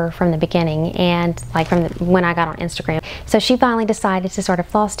following her from the beginning, and like when I got on Instagram. So she finally decided to start a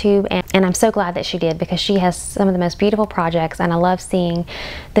Flosstube, and I'm so glad that she did, because she has some of the most beautiful projects, and I love seeing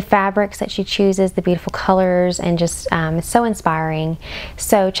the fabrics that she chooses, the beautiful colors, and just it's so inspiring.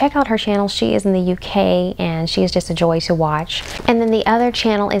 So check out her channel. She is in the UK, and she is just a joy to watch. And then the other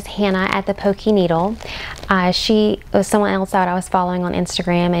channel is Hannah at the Pokey Needle. She was someone else that I was following on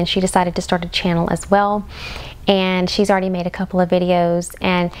Instagram, and she decided to start a channel as well. And she's already made a couple of videos,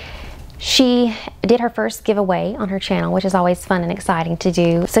 and she did her first giveaway on her channel, which is always fun and exciting to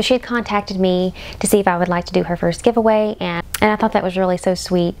do. So she had contacted me to see if I would like to do her first giveaway, and I thought that was really so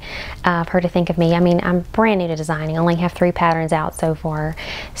sweet of her to think of me. I mean, I'm brand new to designing, I only have 3 patterns out so far.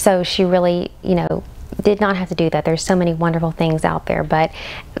 So she really, you know, did not have to do that. There's so many wonderful things out there, but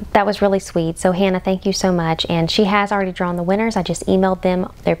that was really sweet. So Hannah, thank you so much. And she has already drawn the winners. I just emailed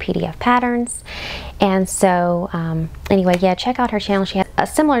them their PDF patterns. And so anyway, yeah, check out her channel. She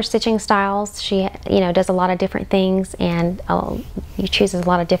has similar stitching styles. She, you know, does a lot of different things, and she chooses a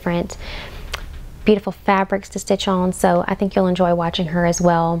lot of different beautiful fabrics to stitch on. So I think you'll enjoy watching her as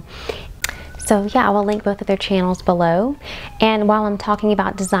well. So yeah, I will link both of their channels below. And while I'm talking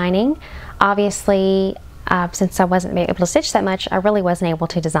about designing, obviously, since I wasn't able to stitch that much, I really wasn't able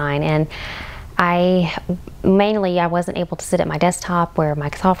to design. And I wasn't able to sit at my desktop where my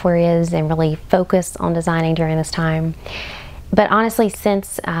software is and really focus on designing during this time. But honestly,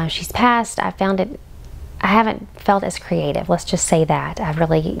 since she's passed, I haven't felt as creative. Let's just say that. I've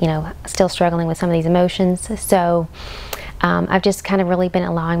really, you know, still struggling with some of these emotions. So I've just kind of really been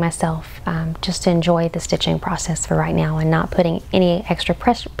allowing myself just to enjoy the stitching process for right now, and not putting any extra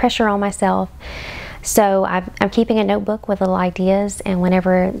pressure on myself. So I'm keeping a notebook with little ideas, and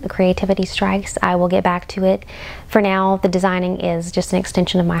whenever the creativity strikes, I will get back to it. For now, the designing is just an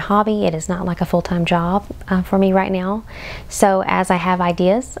extension of my hobby. It is not like a full-time job for me right now. So as I have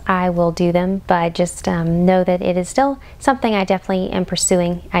ideas, I will do them, but just know that it is still something I definitely am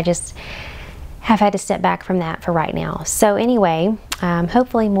pursuing. I just have had to step back from that for right now. So anyway,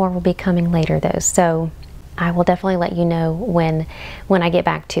 hopefully more will be coming later though. So I will definitely let you know when I get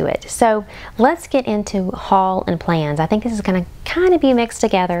back to it. So let's get into haul and plans. I think this is going to kind of be mixed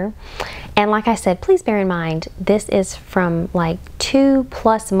together. And like I said, please bear in mind, this is from like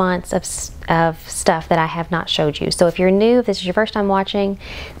 2+ months of stuff that I have not showed you. So if you're new, if this is your first time watching,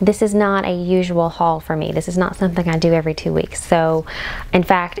 this is not a usual haul for me. This is not something I do every 2 weeks. So in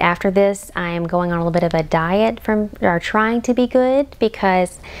fact, after this, I am going on a little bit of a diet or trying to be good,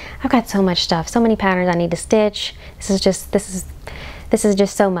 because I've got so much stuff, so many patterns I need to stitch. This is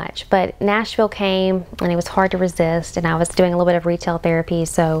just so much. But Nashville came, and it was hard to resist, and I was doing a little bit of retail therapy,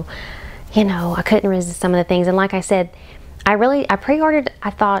 so you know, I couldn't resist some of the things. And like I said, I pre-ordered, I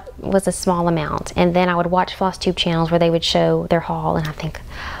thought was a small amount, and then I would watch Flosstube channels where they would show their haul, and I think,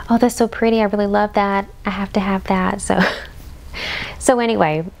 oh, that's so pretty, I really love that, I have to have that. So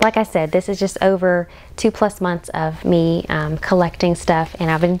anyway, like I said, this is just over 2+ months of me collecting stuff, and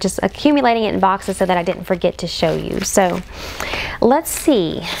I've been just accumulating it in boxes so that I didn't forget to show you. So let's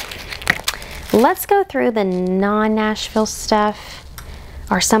see, let's go through the non-Nashville stuff,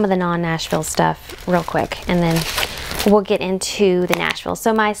 or some of the non-Nashville stuff real quick, and then we'll get into the Nashville.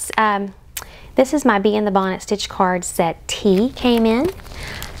 So this is my Bee in the Bonnet stitch card set T came in,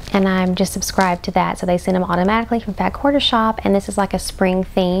 and I'm just subscribed to that, so they send them automatically from Fat Quarter Shop, and this is like a spring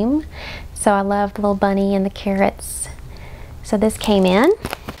theme. So I love the little bunny and the carrots. So this came in,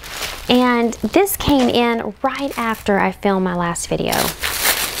 and this came in right after I filmed my last video.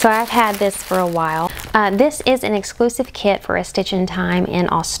 So I've had this for a while. This is an exclusive kit for A Stitch in Time in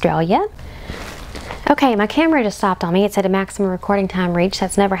Australia. Okay, my camera just stopped on me. It said a maximum recording time reached.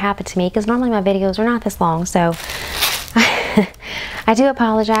 That's never happened to me, because normally my videos are not this long. So I do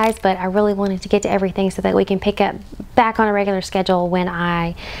apologize, but I really wanted to get to everything so that we can pick up back on a regular schedule when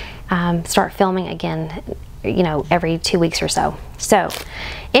I start filming again, you know, every 2 weeks or so. So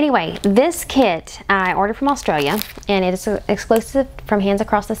anyway, this kit I ordered from Australia, and it is exclusive from Hands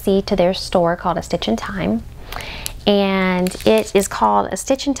Across the Sea to their store called A Stitch in Time, and it is called A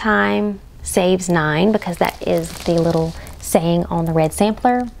Stitch in Time Saves 9, because that is the little saying on the red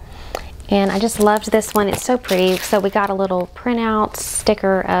sampler. And I just loved this one. It's so pretty. So we got a little printout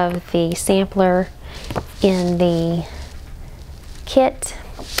sticker of the sampler in the kit.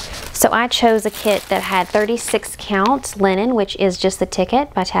 So I chose a kit that had 36 count linen, which is just the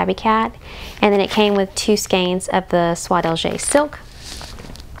ticket by Tabby Cat, and then it came with 2 skeins of the Soie d'Alger silk.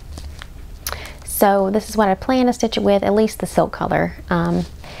 So this is what I plan to stitch it with, at least the silk color.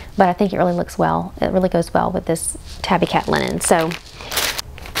 But I think it really looks well. It really goes well with this tabby cat linen. So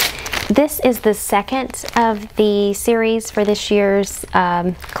this is the second of the series for this year's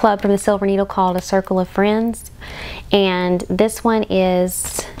club from the Silver Needle called A Circle of Friends. And this one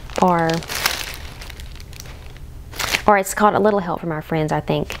is, or it's called A Little Help from Our Friends, I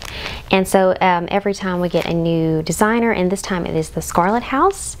think. And so every time we get a new designer, and this time it is the Scarlet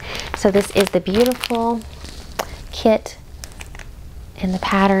House. So this is the beautiful kit in the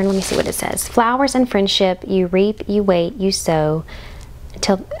pattern. Let me see what it says. Flowers and friendship, you reap, you wait, you sow,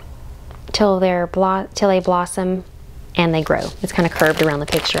 till they blossom and they grow. It's kind of curved around the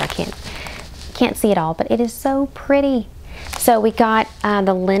picture. I can't see it all, but it is so pretty. So we got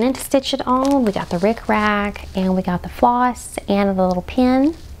the linen to stitch it on, we got the rickrack, and we got the floss and the little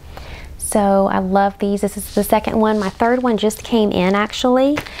pin. So I love these. This is the second one. My third one just came in,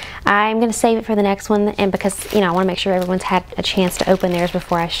 actually. I'm going to save it for the next one, and because, you know, I want to make sure everyone's had a chance to open theirs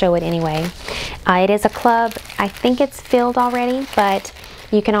before I show it anyway. It is a club. I think it's filled already, but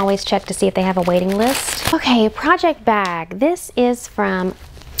you can always check to see if they have a waiting list. Okay, project bag. This is from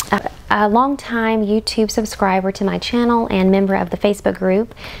a long-time YouTube subscriber to my channel and member of the Facebook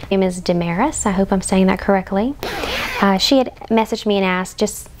group. Her name is Damaris. I hope I'm saying that correctly. She had messaged me and asked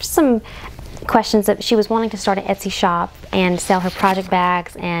just some questions that she was wanting to start an Etsy shop and sell her project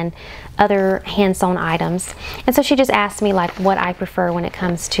bags and other hand-sewn items. And so she just asked me like what I prefer when it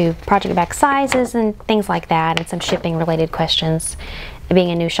comes to project bag sizes and things like that, and some shipping related questions, being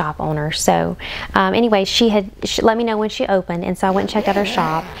a new shop owner. So anyway, she let me know when she opened, and so I went and checked out her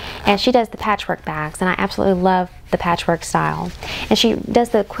shop, and she does the patchwork bags, and I absolutely love the patchwork style. And she does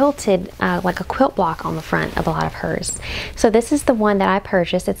the quilted, like a quilt block on the front of a lot of hers. So this is the one that I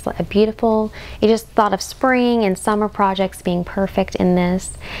purchased. It's a beautiful, you just thought of spring and summer projects being perfect in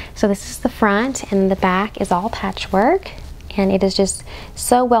this. So this is the front, and the back is all patchwork, and it is just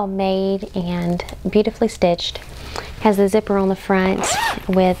so well made and beautifully stitched. Has the zipper on the front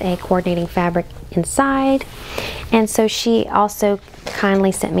with a coordinating fabric inside. And so she also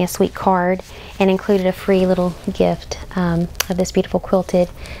kindly sent me a sweet card and included a free little gift of this beautiful quilted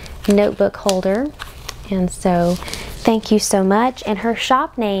notebook holder. And so thank you so much. And her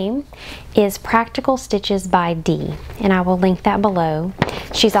shop name is Practical Stitches by D, and I will link that below.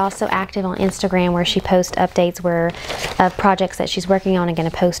 She's also active on Instagram, where she posts updates of projects that she's working on and going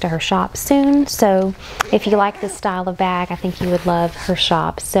to post to her shop soon. So if you like this style of bag, I think you would love her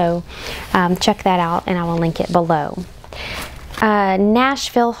shop. So check that out, and I will link it below.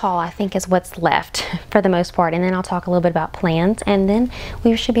 Nashville haul, I think, is what's left for the most part, and then I'll talk a little bit about plans, and then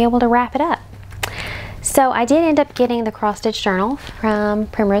we should be able to wrap it up. So I did end up getting the cross stitch journal from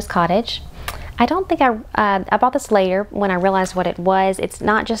Primrose Cottage. I don't think I bought this later when I realized what it was. It's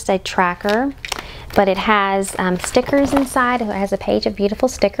not just a tracker, but it has stickers inside. It has a page of beautiful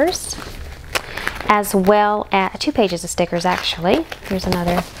stickers, as well as 2 pages of stickers actually. Here's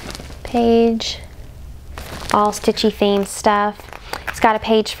another page, all stitchy themed stuff. It's got a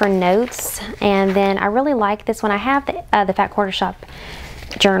page for notes, and then I really like this one. I have the Fat Quarter Shop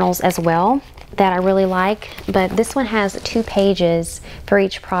journals as well that I really like, but this one has 2 pages for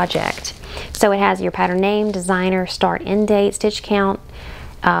each project. So it has your pattern name, designer, start, end date, stitch count,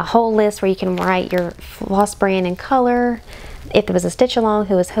 a whole list where you can write your floss brand and color, if there was a stitch along,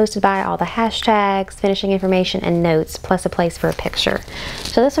 who was hosted by, all the hashtags, finishing information, and notes, plus a place for a picture.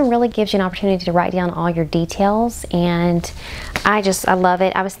 So this one really gives you an opportunity to write down all your details, and I love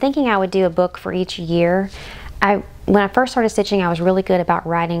it. I was thinking I would do a book for each year. When I first started stitching, I was really good about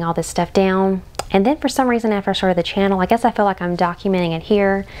writing all this stuff down, and then for some reason after I started the channel, I guess I feel like I'm documenting it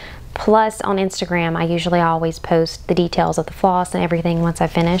here. Plus on Instagram, I usually always post the details of the floss and everything once I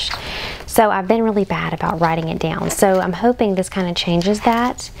finish. So I've been really bad about writing it down. So I'm hoping this kind of changes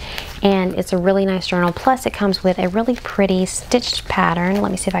that. And it's a really nice journal. Plus it comes with a really pretty stitched pattern.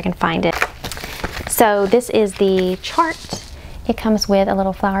 Let me see if I can find it. So this is the chart. It comes with a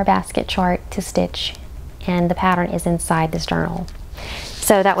little flower basket chart to stitch, and the pattern is inside this journal.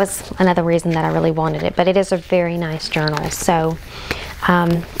 So that was another reason that I really wanted it, but it is a very nice journal. So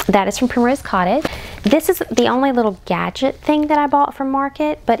that is from Primrose Cottage. This is the only little gadget thing that I bought from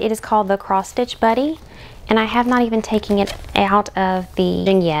Market, but it is called the Cross Stitch Buddy, and I have not even taken it out of the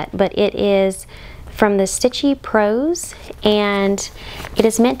yet, but it is from the Stitchy Pros, and it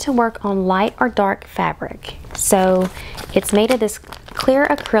is meant to work on light or dark fabric. So it's made of this clear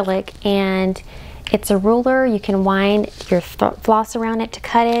acrylic, and it's a ruler. You can wind your floss around it to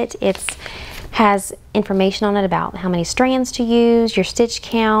cut it. It has information on it about how many strands to use, your stitch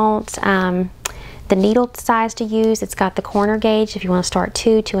count, the needle size to use. It's got the corner gauge if you want to start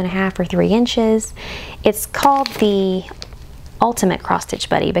 2, 2.5, or 3 inches. It's called the Ultimate Cross Stitch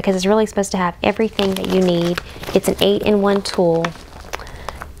Buddy because it's really supposed to have everything that you need. It's an 8-in-1 tool.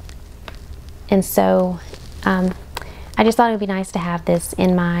 And so I just thought it would be nice to have this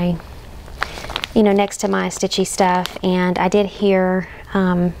in my, you know, next to my stitchy stuff. And I did hear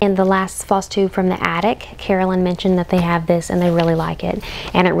in the last Flosstube from the attic, Carolyn mentioned that they have this and they really like it.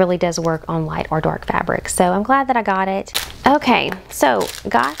 And it really does work on light or dark fabric. So I'm glad that I got it. Okay, so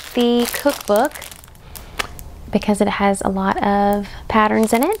got the cookbook because it has a lot of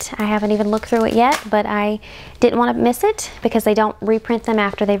patterns in it. I haven't even looked through it yet, but I didn't want to miss it because they don't reprint them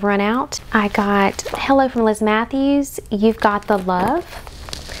after they've run out. I got Hello from Liz Matthews, You've Got the Love.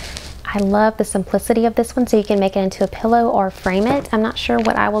 I love the simplicity of this one, so you can make it into a pillow or frame it. I'm not sure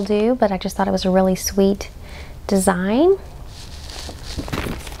what I will do, but I just thought it was a really sweet design.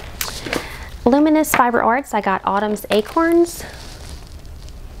 Luminous Fiber Arts, I got Autumn's Acorns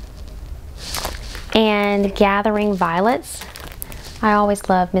and Gathering Violets. I always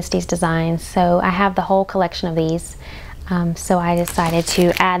love Misty's designs, so I have the whole collection of these. So I decided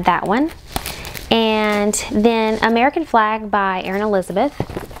to add that one. And then American Flag by Erin Elizabeth.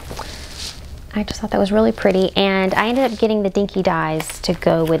 I just thought that was really pretty, and I ended up getting the Dinky Dyes to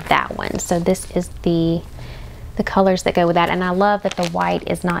go with that one. So this is the colors that go with that, and I love that the white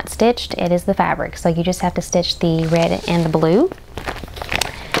is not stitched. It is the fabric, so you just have to stitch the red and the blue.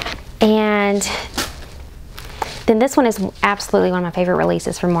 And then this one is absolutely one of my favorite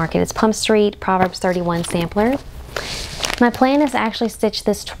releases from Market. It's Plum Street Proverbs 31 Sampler. My plan is to actually stitch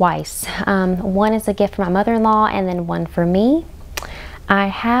this twice. One is a gift for my mother-in-law and then one for me. I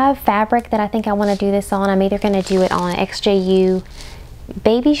have fabric that I think I want to do this on. I'm either going to do it on XJU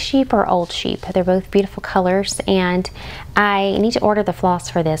Baby Sheep or Old Sheep. They're both beautiful colors, and I need to order the floss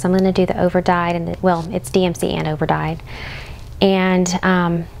for this. I'm going to do the over-dyed, and well, it's DMC and over-dyed. And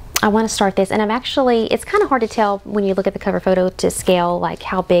I want to start this, and it's kind of hard to tell when you look at the cover photo to scale like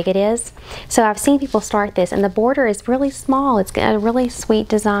how big it is. So I've seen people start this, and the border is really small. It's got a really sweet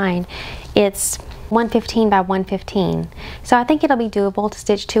design. It's 115 by 115. So I think it'll be doable to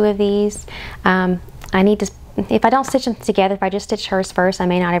stitch 2 of these. I need to, if I don't stitch them together, if I just stitch hers first, I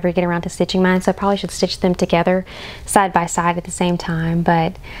may not ever get around to stitching mine, so I probably should stitch them together side by side at the same time.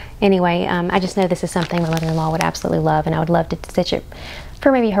 But anyway, I just know this is something my mother-in-law would absolutely love, and I would love to stitch it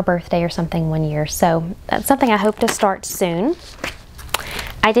for maybe her birthday or something one year. So that's something I hope to start soon.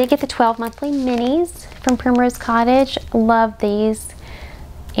 I did get the 12 monthly minis from Primrose Cottage. Love these,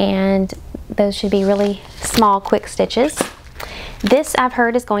 and those should be really small, quick stitches. This I've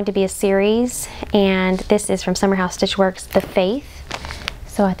heard is going to be a series, and this is from Summer House Stitch Works, The Faith.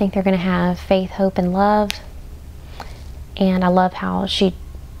 So I think they're going to have faith, hope, and love. And I love how she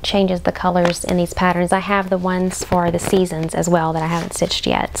changes the colors in these patterns. I have the ones for the seasons as well that I haven't stitched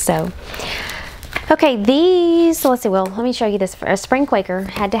yet. So okay, these, so let's see, well, let me show you this. For a Spring Quaker,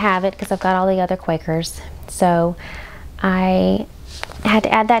 had to have it because I've got all the other Quakers. So I had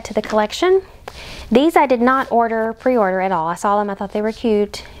to add that to the collection. These I did not pre-order at all. I saw them, I thought they were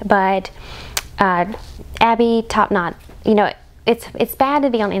cute, but Abby Top Knot, you know, it's bad to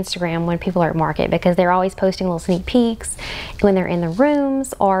be on Instagram when people are at Market because they're always posting little sneak peeks when they're in the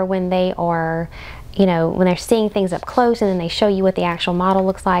rooms, or when they are, you know, when they're seeing things up close and then they show you what the actual model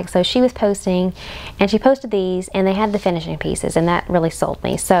looks like. So she was posting, and she posted these, and they had the finishing pieces, and that really sold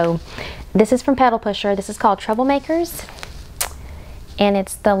me. So this is from Pedal Pusher. This is called Troublemakers, and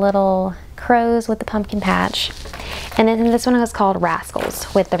it's the little crows with the pumpkin patch. And then this one is called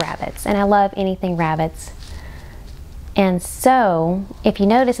Rascals with the rabbits, and I love anything rabbits. And so if you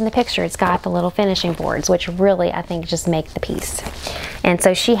notice in the picture, it's got the little finishing boards, which really I think just make the piece. And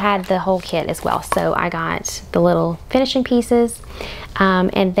so she had the whole kit as well. So I got the little finishing pieces,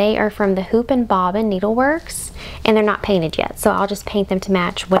 and they are from the Hoop and Bobbin Needleworks, and they're not painted yet. So I'll just paint them to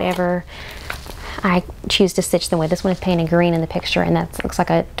match whatever I choose to stitch them with. This one is painted green in the picture, and that looks like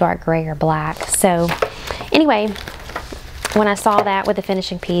a dark gray or black. So anyway, when I saw that with the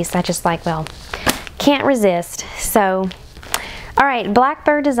finishing piece, I just like, well, can't resist. So all right,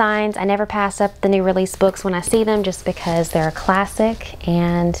 Blackbird Designs. I never pass up the new release books when I see them, just because they're a classic,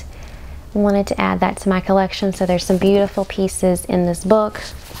 and wanted to add that to my collection. So there's some beautiful pieces in this book,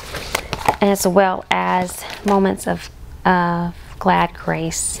 as well as moments of glad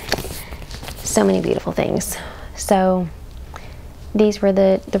grace. So many beautiful things. So these were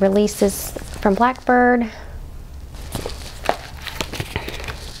the releases from Blackbird.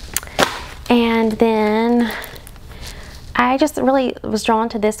 And then I just really was drawn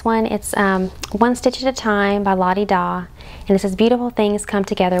to this one. It's One Stitch at a Time by Lottie Da. And it says, beautiful things come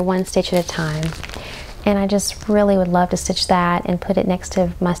together one stitch at a time. And I just really would love to stitch that and put it next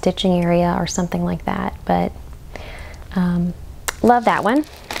to my stitching area or something like that. But love that one.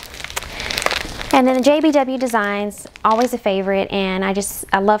 And then the JBW Designs, always a favorite, and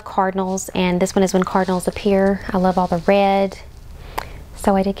I love cardinals, and this one is when cardinals appear. I love all the red,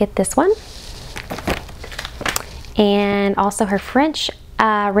 so I did get this one. And also her French,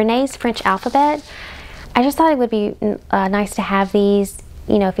 Renee's French alphabet. I just thought it would be nice to have these,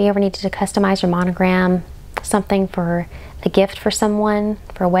 you know, if you ever needed to customize your monogram, something for a gift for someone,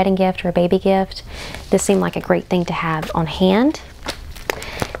 for a wedding gift or a baby gift. This seemed like a great thing to have on hand.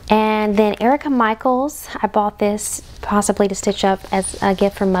 And then Erica Michaels, I bought this possibly to stitch up as a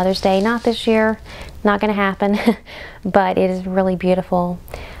gift for Mother's Day. Not this year, not gonna happen, but it is really beautiful.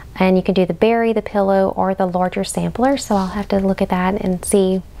 And you can do the berry, the pillow, or the larger sampler. So I'll have to look at that and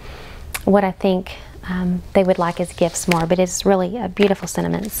see what I think they would like as gifts more, but it's really a beautiful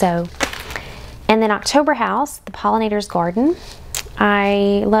sentiment. So, and then October House, the Pollinator's Garden.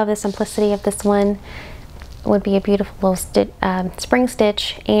 I love the simplicity of this one. Would be a beautiful little spring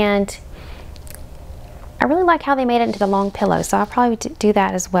stitch, and I really like how they made it into the long pillow, so I'll probably do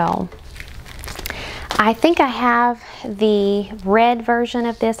that as well. I think I have the red version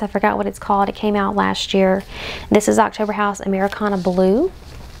of this. I forgot what it's called. It came out last year. This is October House Americana Blue,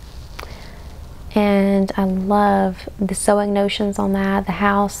 and I love the sewing notions on that, the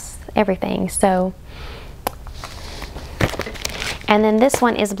house, everything. So. And then this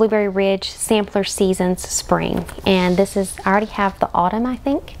one is Blueberry Ridge Sampler Seasons Spring. And this is, I already have the autumn, I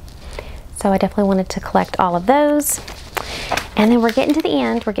think. So I definitely wanted to collect all of those. And then we're getting to the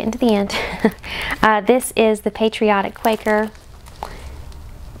end. We're getting to the end. This is the Patriotic Quaker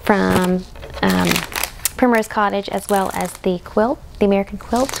from Primrose Cottage, as well as the quilt, the American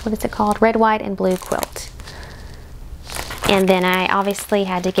quilt. What is it called? Red, white, and blue quilt. And then I obviously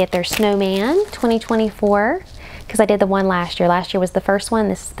had to get their Snowman 2024. Because I did the one last year. Last year was the first one.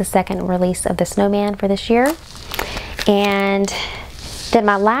 This is the second release of the Snowman for this year. And then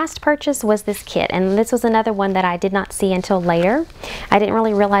my last purchase was this kit. And this was another one that I did not see until later. I didn't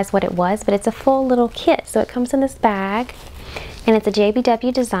really realize what it was, but it's a full little kit. So it comes in this bag. And it's a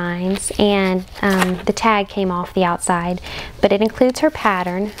JBW Designs. And the tag came off the outside. But it includes her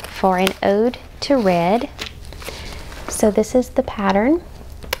pattern for an Ode to Red. So this is the pattern.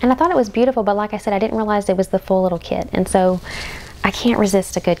 And I thought it was beautiful, but like I said, I didn't realize it was the full little kit. And so I can't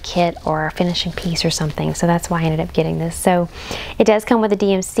resist a good kit or a finishing piece or something. So that's why I ended up getting this. So it does come with the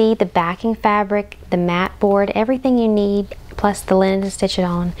DMC, the backing fabric, the mat board, everything you need, plus the linen to stitch it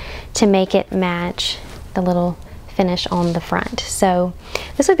on to make it match the little finish on the front. So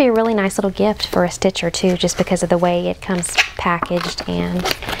this would be a really nice little gift for a stitcher too, just because of the way it comes packaged. And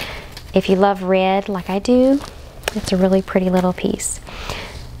if you love red like I do, it's a really pretty little piece.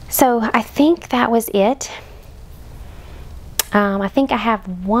 So I think that was it. I think I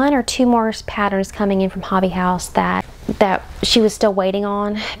have one or two more patterns coming in from Hobby House that she was still waiting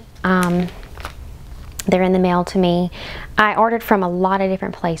on. They're in the mail to me. I ordered from a lot of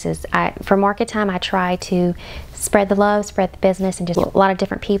different places. For market time, I try to spread the love, spread the business, and just a lot of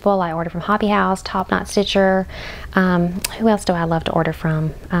different people. I ordered from Hobby House, Top Knot Stitcher. Who else do I love to order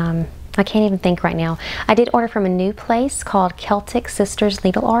from? I can't even think right now. I did order from a new place called Celtic Sisters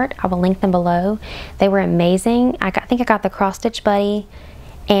Needle Art. I will link them below. They were amazing. I think I got the cross stitch buddy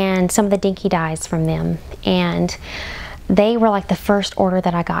and some of the dinky dyes from them. And they were like the first order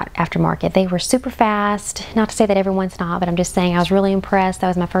that I got aftermarket. They were super fast. Not to say that everyone's not, but I'm just saying I was really impressed. That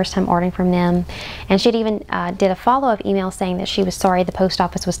was my first time ordering from them. And she'd even did a follow-up email saying that she was sorry the post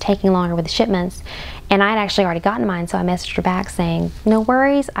office was taking longer with the shipments. And I'd actually already gotten mine, so I messaged her back saying, no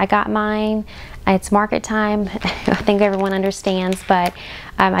worries, I got mine. It's market time. I think everyone understands, but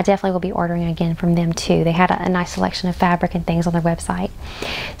I definitely will be ordering again from them too. They had a nice selection of fabric and things on their website.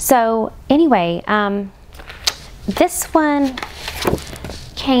 So anyway, this one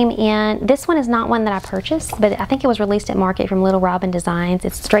came in. This one is not one that I purchased, but I think it was released at market from Little Robin Designs.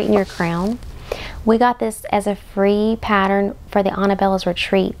 It's Straighten Your Crown. We got this as a free pattern for the Annabella's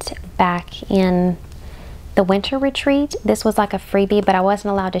retreat back in the winter retreat. This was like a freebie, but I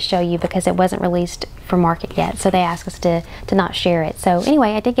wasn't allowed to show you because it wasn't released for market yet, so they asked us to not share it. So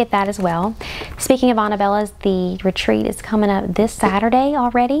anyway, I did get that as well. Speaking of Annabella's, the retreat is coming up this Saturday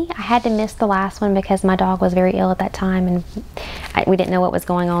already. I had to miss the last one because my dog was very ill at that time, and we didn't know what was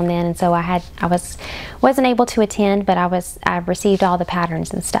going on then, and so wasn't able to attend, but I received all the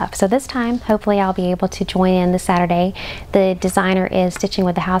patterns and stuff. So this time, hopefully I'll be able to join in this Saturday. The designer is Stitching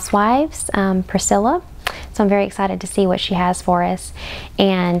with the Housewives, Priscilla. So I'm very excited to see what she has for us.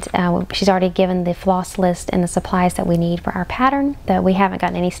 And she's already given the floss list and the supplies that we need for our pattern, that we haven't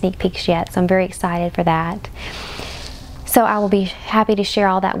gotten any sneak peeks yet. So I'm very excited for that. So I will be happy to share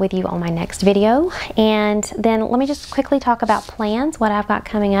all that with you on my next video. And then let me just quickly talk about plans, what I've got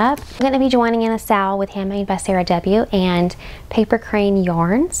coming up. I'm going to be joining in a SAL with Handmade by Sarah W. and Paper Crane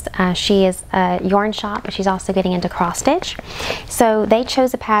Yarns. She is a yarn shop, but she's also getting into cross stitch. So they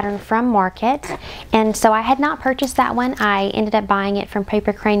chose a pattern from Market, and so I had not purchased that one. I ended up buying it from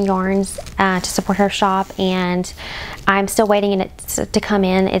Paper Crane Yarns to support her shop, and I'm still waiting in it to come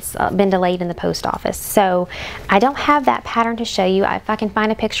in. It's been delayed in the post office. So I don't have that pattern to show you. If I can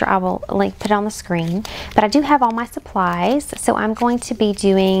find a picture, I will put it on the screen. But I do have all my supplies. So I'm going to be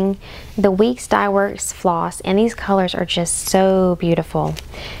doing the Weeks Dye Works floss, and these colors are just so beautiful.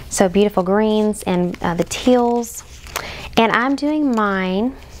 So beautiful greens and the teals. And I'm doing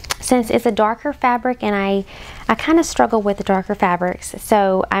mine, since it's a darker fabric, and I kind of struggle with the darker fabrics,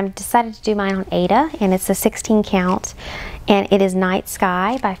 so I've decided to do mine on Ada, and it's a 16 count, and it is Night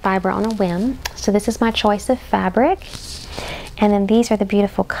Sky by Fiber on a Whim. So this is my choice of fabric, and then these are the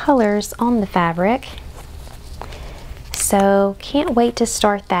beautiful colors on the fabric. So can't wait to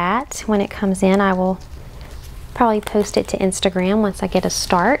start that. When it comes in, I will probably post it to Instagram once I get a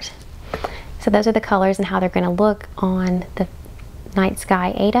start. So those are the colors and how they're going to look on the Night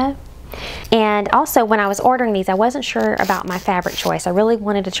Sky Ada. And also, when I was ordering these, I wasn't sure about my fabric choice. I really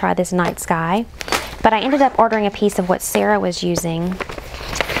wanted to try this Night Sky, but I ended up ordering a piece of what Sarah was using,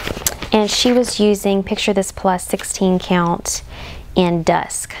 and she was using Picture This Plus 16 count in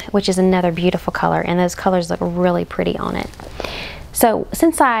Dusk, which is another beautiful color, and those colors look really pretty on it. So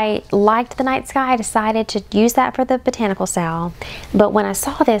since I liked the Night Sky, I decided to use that for the Botanical SAL. But when I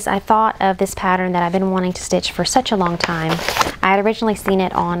saw this, I thought of this pattern that I've been wanting to stitch for such a long time. I had originally seen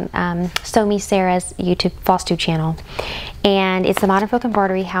it on Sew Me Sarah's YouTube Flosstube channel. And it's the Modern Folk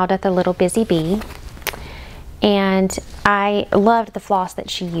Embroidery, How Doth the Little Busy Bee. And I loved the floss that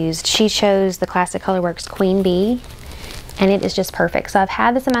she used. She chose the Classic Colorworks Queen Bee, and it is just perfect. So I've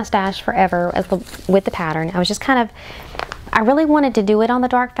had this in my stash forever with the pattern. I was just kind of, I really wanted to do it on the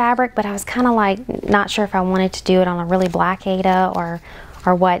dark fabric, but I was kind of like not sure if I wanted to do it on a really black Ada or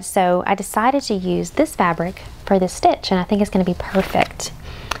what. So I decided to use this fabric for this stitch, and I think it's going to be perfect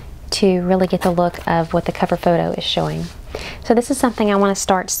to really get the look of what the cover photo is showing. So this is something I want to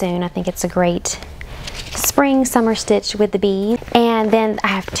start soon. I think it's a great spring summer stitch with the bee. And then I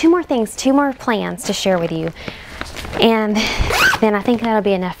have two more plans to share with you, and then I think that'll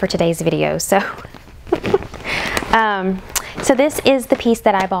be enough for today's video. So so this is the piece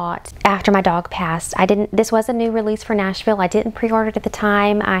that I bought after my dog passed. This was a new release for Nashville. I didn't pre-order it at the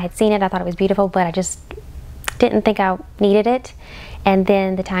time. I had seen it, I thought it was beautiful, but I just didn't think I needed it. And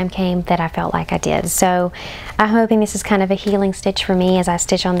then the time came that I felt like I did. So I'm hoping this is kind of a healing stitch for me. As I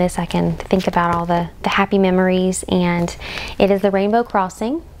stitch on this, I can think about all the happy memories. And it is the Rainbow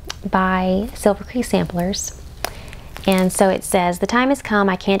Crossing by Silver Creek Samplers. And so it says, "The time has come,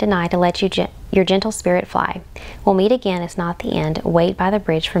 I can't deny, to let your gentle spirit fly. We'll meet again, it's not the end. Wait by the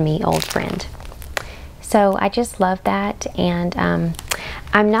bridge for me, old friend." So I just love that. And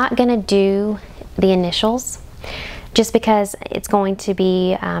I'm not going to do the initials, just because it's going to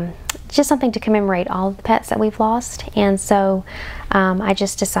be just something to commemorate all of the pets that we've lost. And so I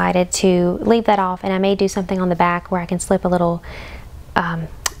just decided to leave that off, and I may do something on the back where I can slip a little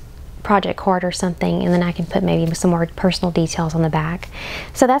project card or something, and then I can put maybe some more personal details on the back.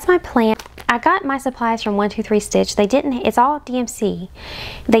 So that's my plan. I got my supplies from 123 Stitch. They didn't, it's all DMC.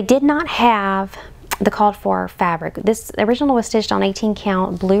 They did not have the called for fabric. This original was stitched on 18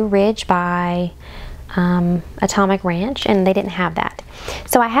 count Blue Ridge by Atomic Ranch, and they didn't have that.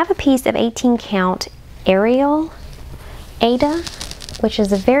 So I have a piece of 18 count Ariel Ada, which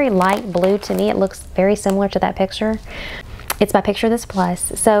is a very light blue to me. It looks very similar to that picture. It's by Picture This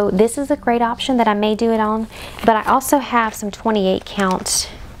Plus. So this is a great option that I may do it on, but I also have some 28 count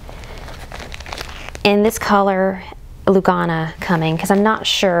in this color Lugana coming, because I'm not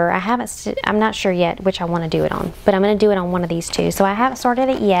sure. I'm not sure yet which I want to do it on, but I'm going to do it on one of these two. So I haven't started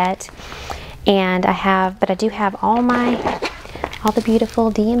it yet, and but I do have all the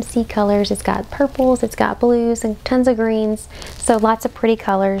beautiful DMC colors. It's got purples, it's got blues, and tons of greens. So lots of pretty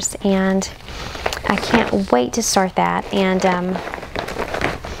colors, and I can't wait to start that. And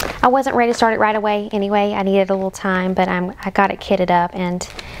I wasn't ready to start it right away anyway. I needed a little time, but I got it kitted up, and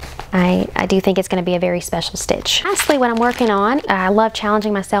I do think it's going to be a very special stitch. Lastly, what I'm working on, I love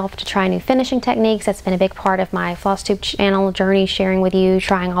challenging myself to try new finishing techniques. That's been a big part of my Flosstube channel journey, sharing with you,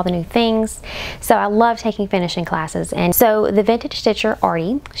 trying all the new things. So I love taking finishing classes. And so the Vintage Stitcher,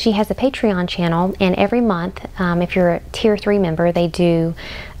 Artie, she has a Patreon channel, and every month, if you're a Tier 3 member, they do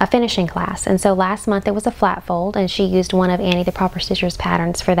a finishing class. And so last month it was a flat fold, and she used one of Annie the Proper Stitcher's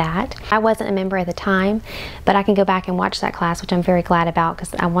patterns for that. I wasn't a member at the time, but I can go back and watch that class, which I'm very glad about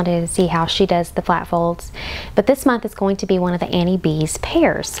because I wanted to see how she does the flat folds. But this month is going to be one of the Annie B's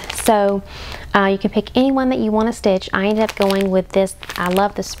pairs. So you can pick any one that you want to stitch. I ended up going with this. I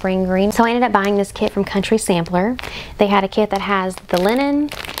love the spring green. So I ended up buying this kit from Country Sampler. They had a kit that has the linen,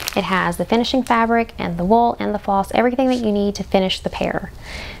 it has the finishing fabric and the wool and the floss, everything that you need to finish the pair.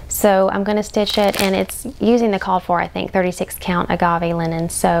 So I'm going to stitch it, and it's using the called for, I think, 36 count agave linen.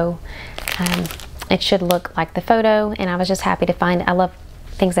 So it should look like the photo, and I was just happy to find, I love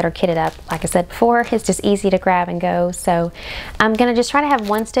things that are kitted up. Like I said before, it's just easy to grab and go. So I'm going to just try to have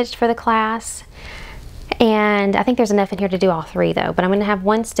one stitched for the class. And I think there's enough in here to do all three though, but I'm going to have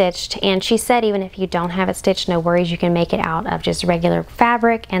one stitched, and she said even if you don't have it stitched, no worries, you can make it out of just regular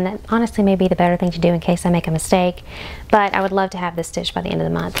fabric, and that honestly may be the better thing to do in case I make a mistake. But I would love to have this stitched by the end of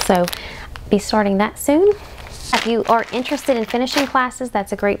the month, so be starting that soon. If you are interested in finishing classes,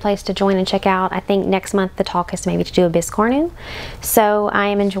 that's a great place to join and check out. I think next month the talk is maybe to do a biscornu, so I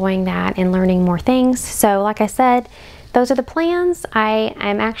am enjoying that and learning more things. So like I said, those are the plans. I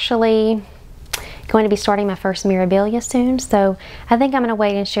am actually going to be starting my first Mirabilia soon, so I think I'm going to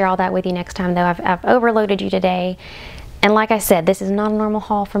wait and share all that with you next time though. I've overloaded you today, and like I said, this is not a normal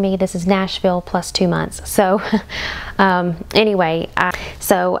haul for me. This is Nashville plus 2 months. So anyway,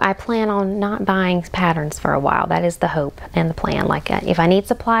 so I plan on not buying patterns for a while. That is the hope and the plan. Like if I need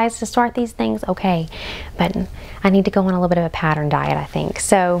supplies to start these things, okay, but I need to go on a little bit of a pattern diet, I think.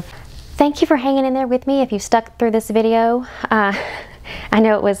 So thank you for hanging in there with me if you've stuck through this video. I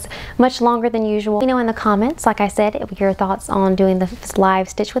know it was much longer than usual. Let me know in the comments, like I said, your thoughts on doing this live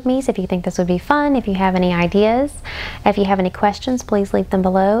stitch with me, so if you think this would be fun, if you have any ideas, if you have any questions, please leave them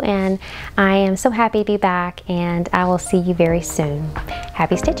below. And I am so happy to be back, and I will see you very soon.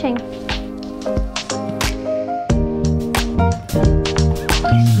 Happy stitching!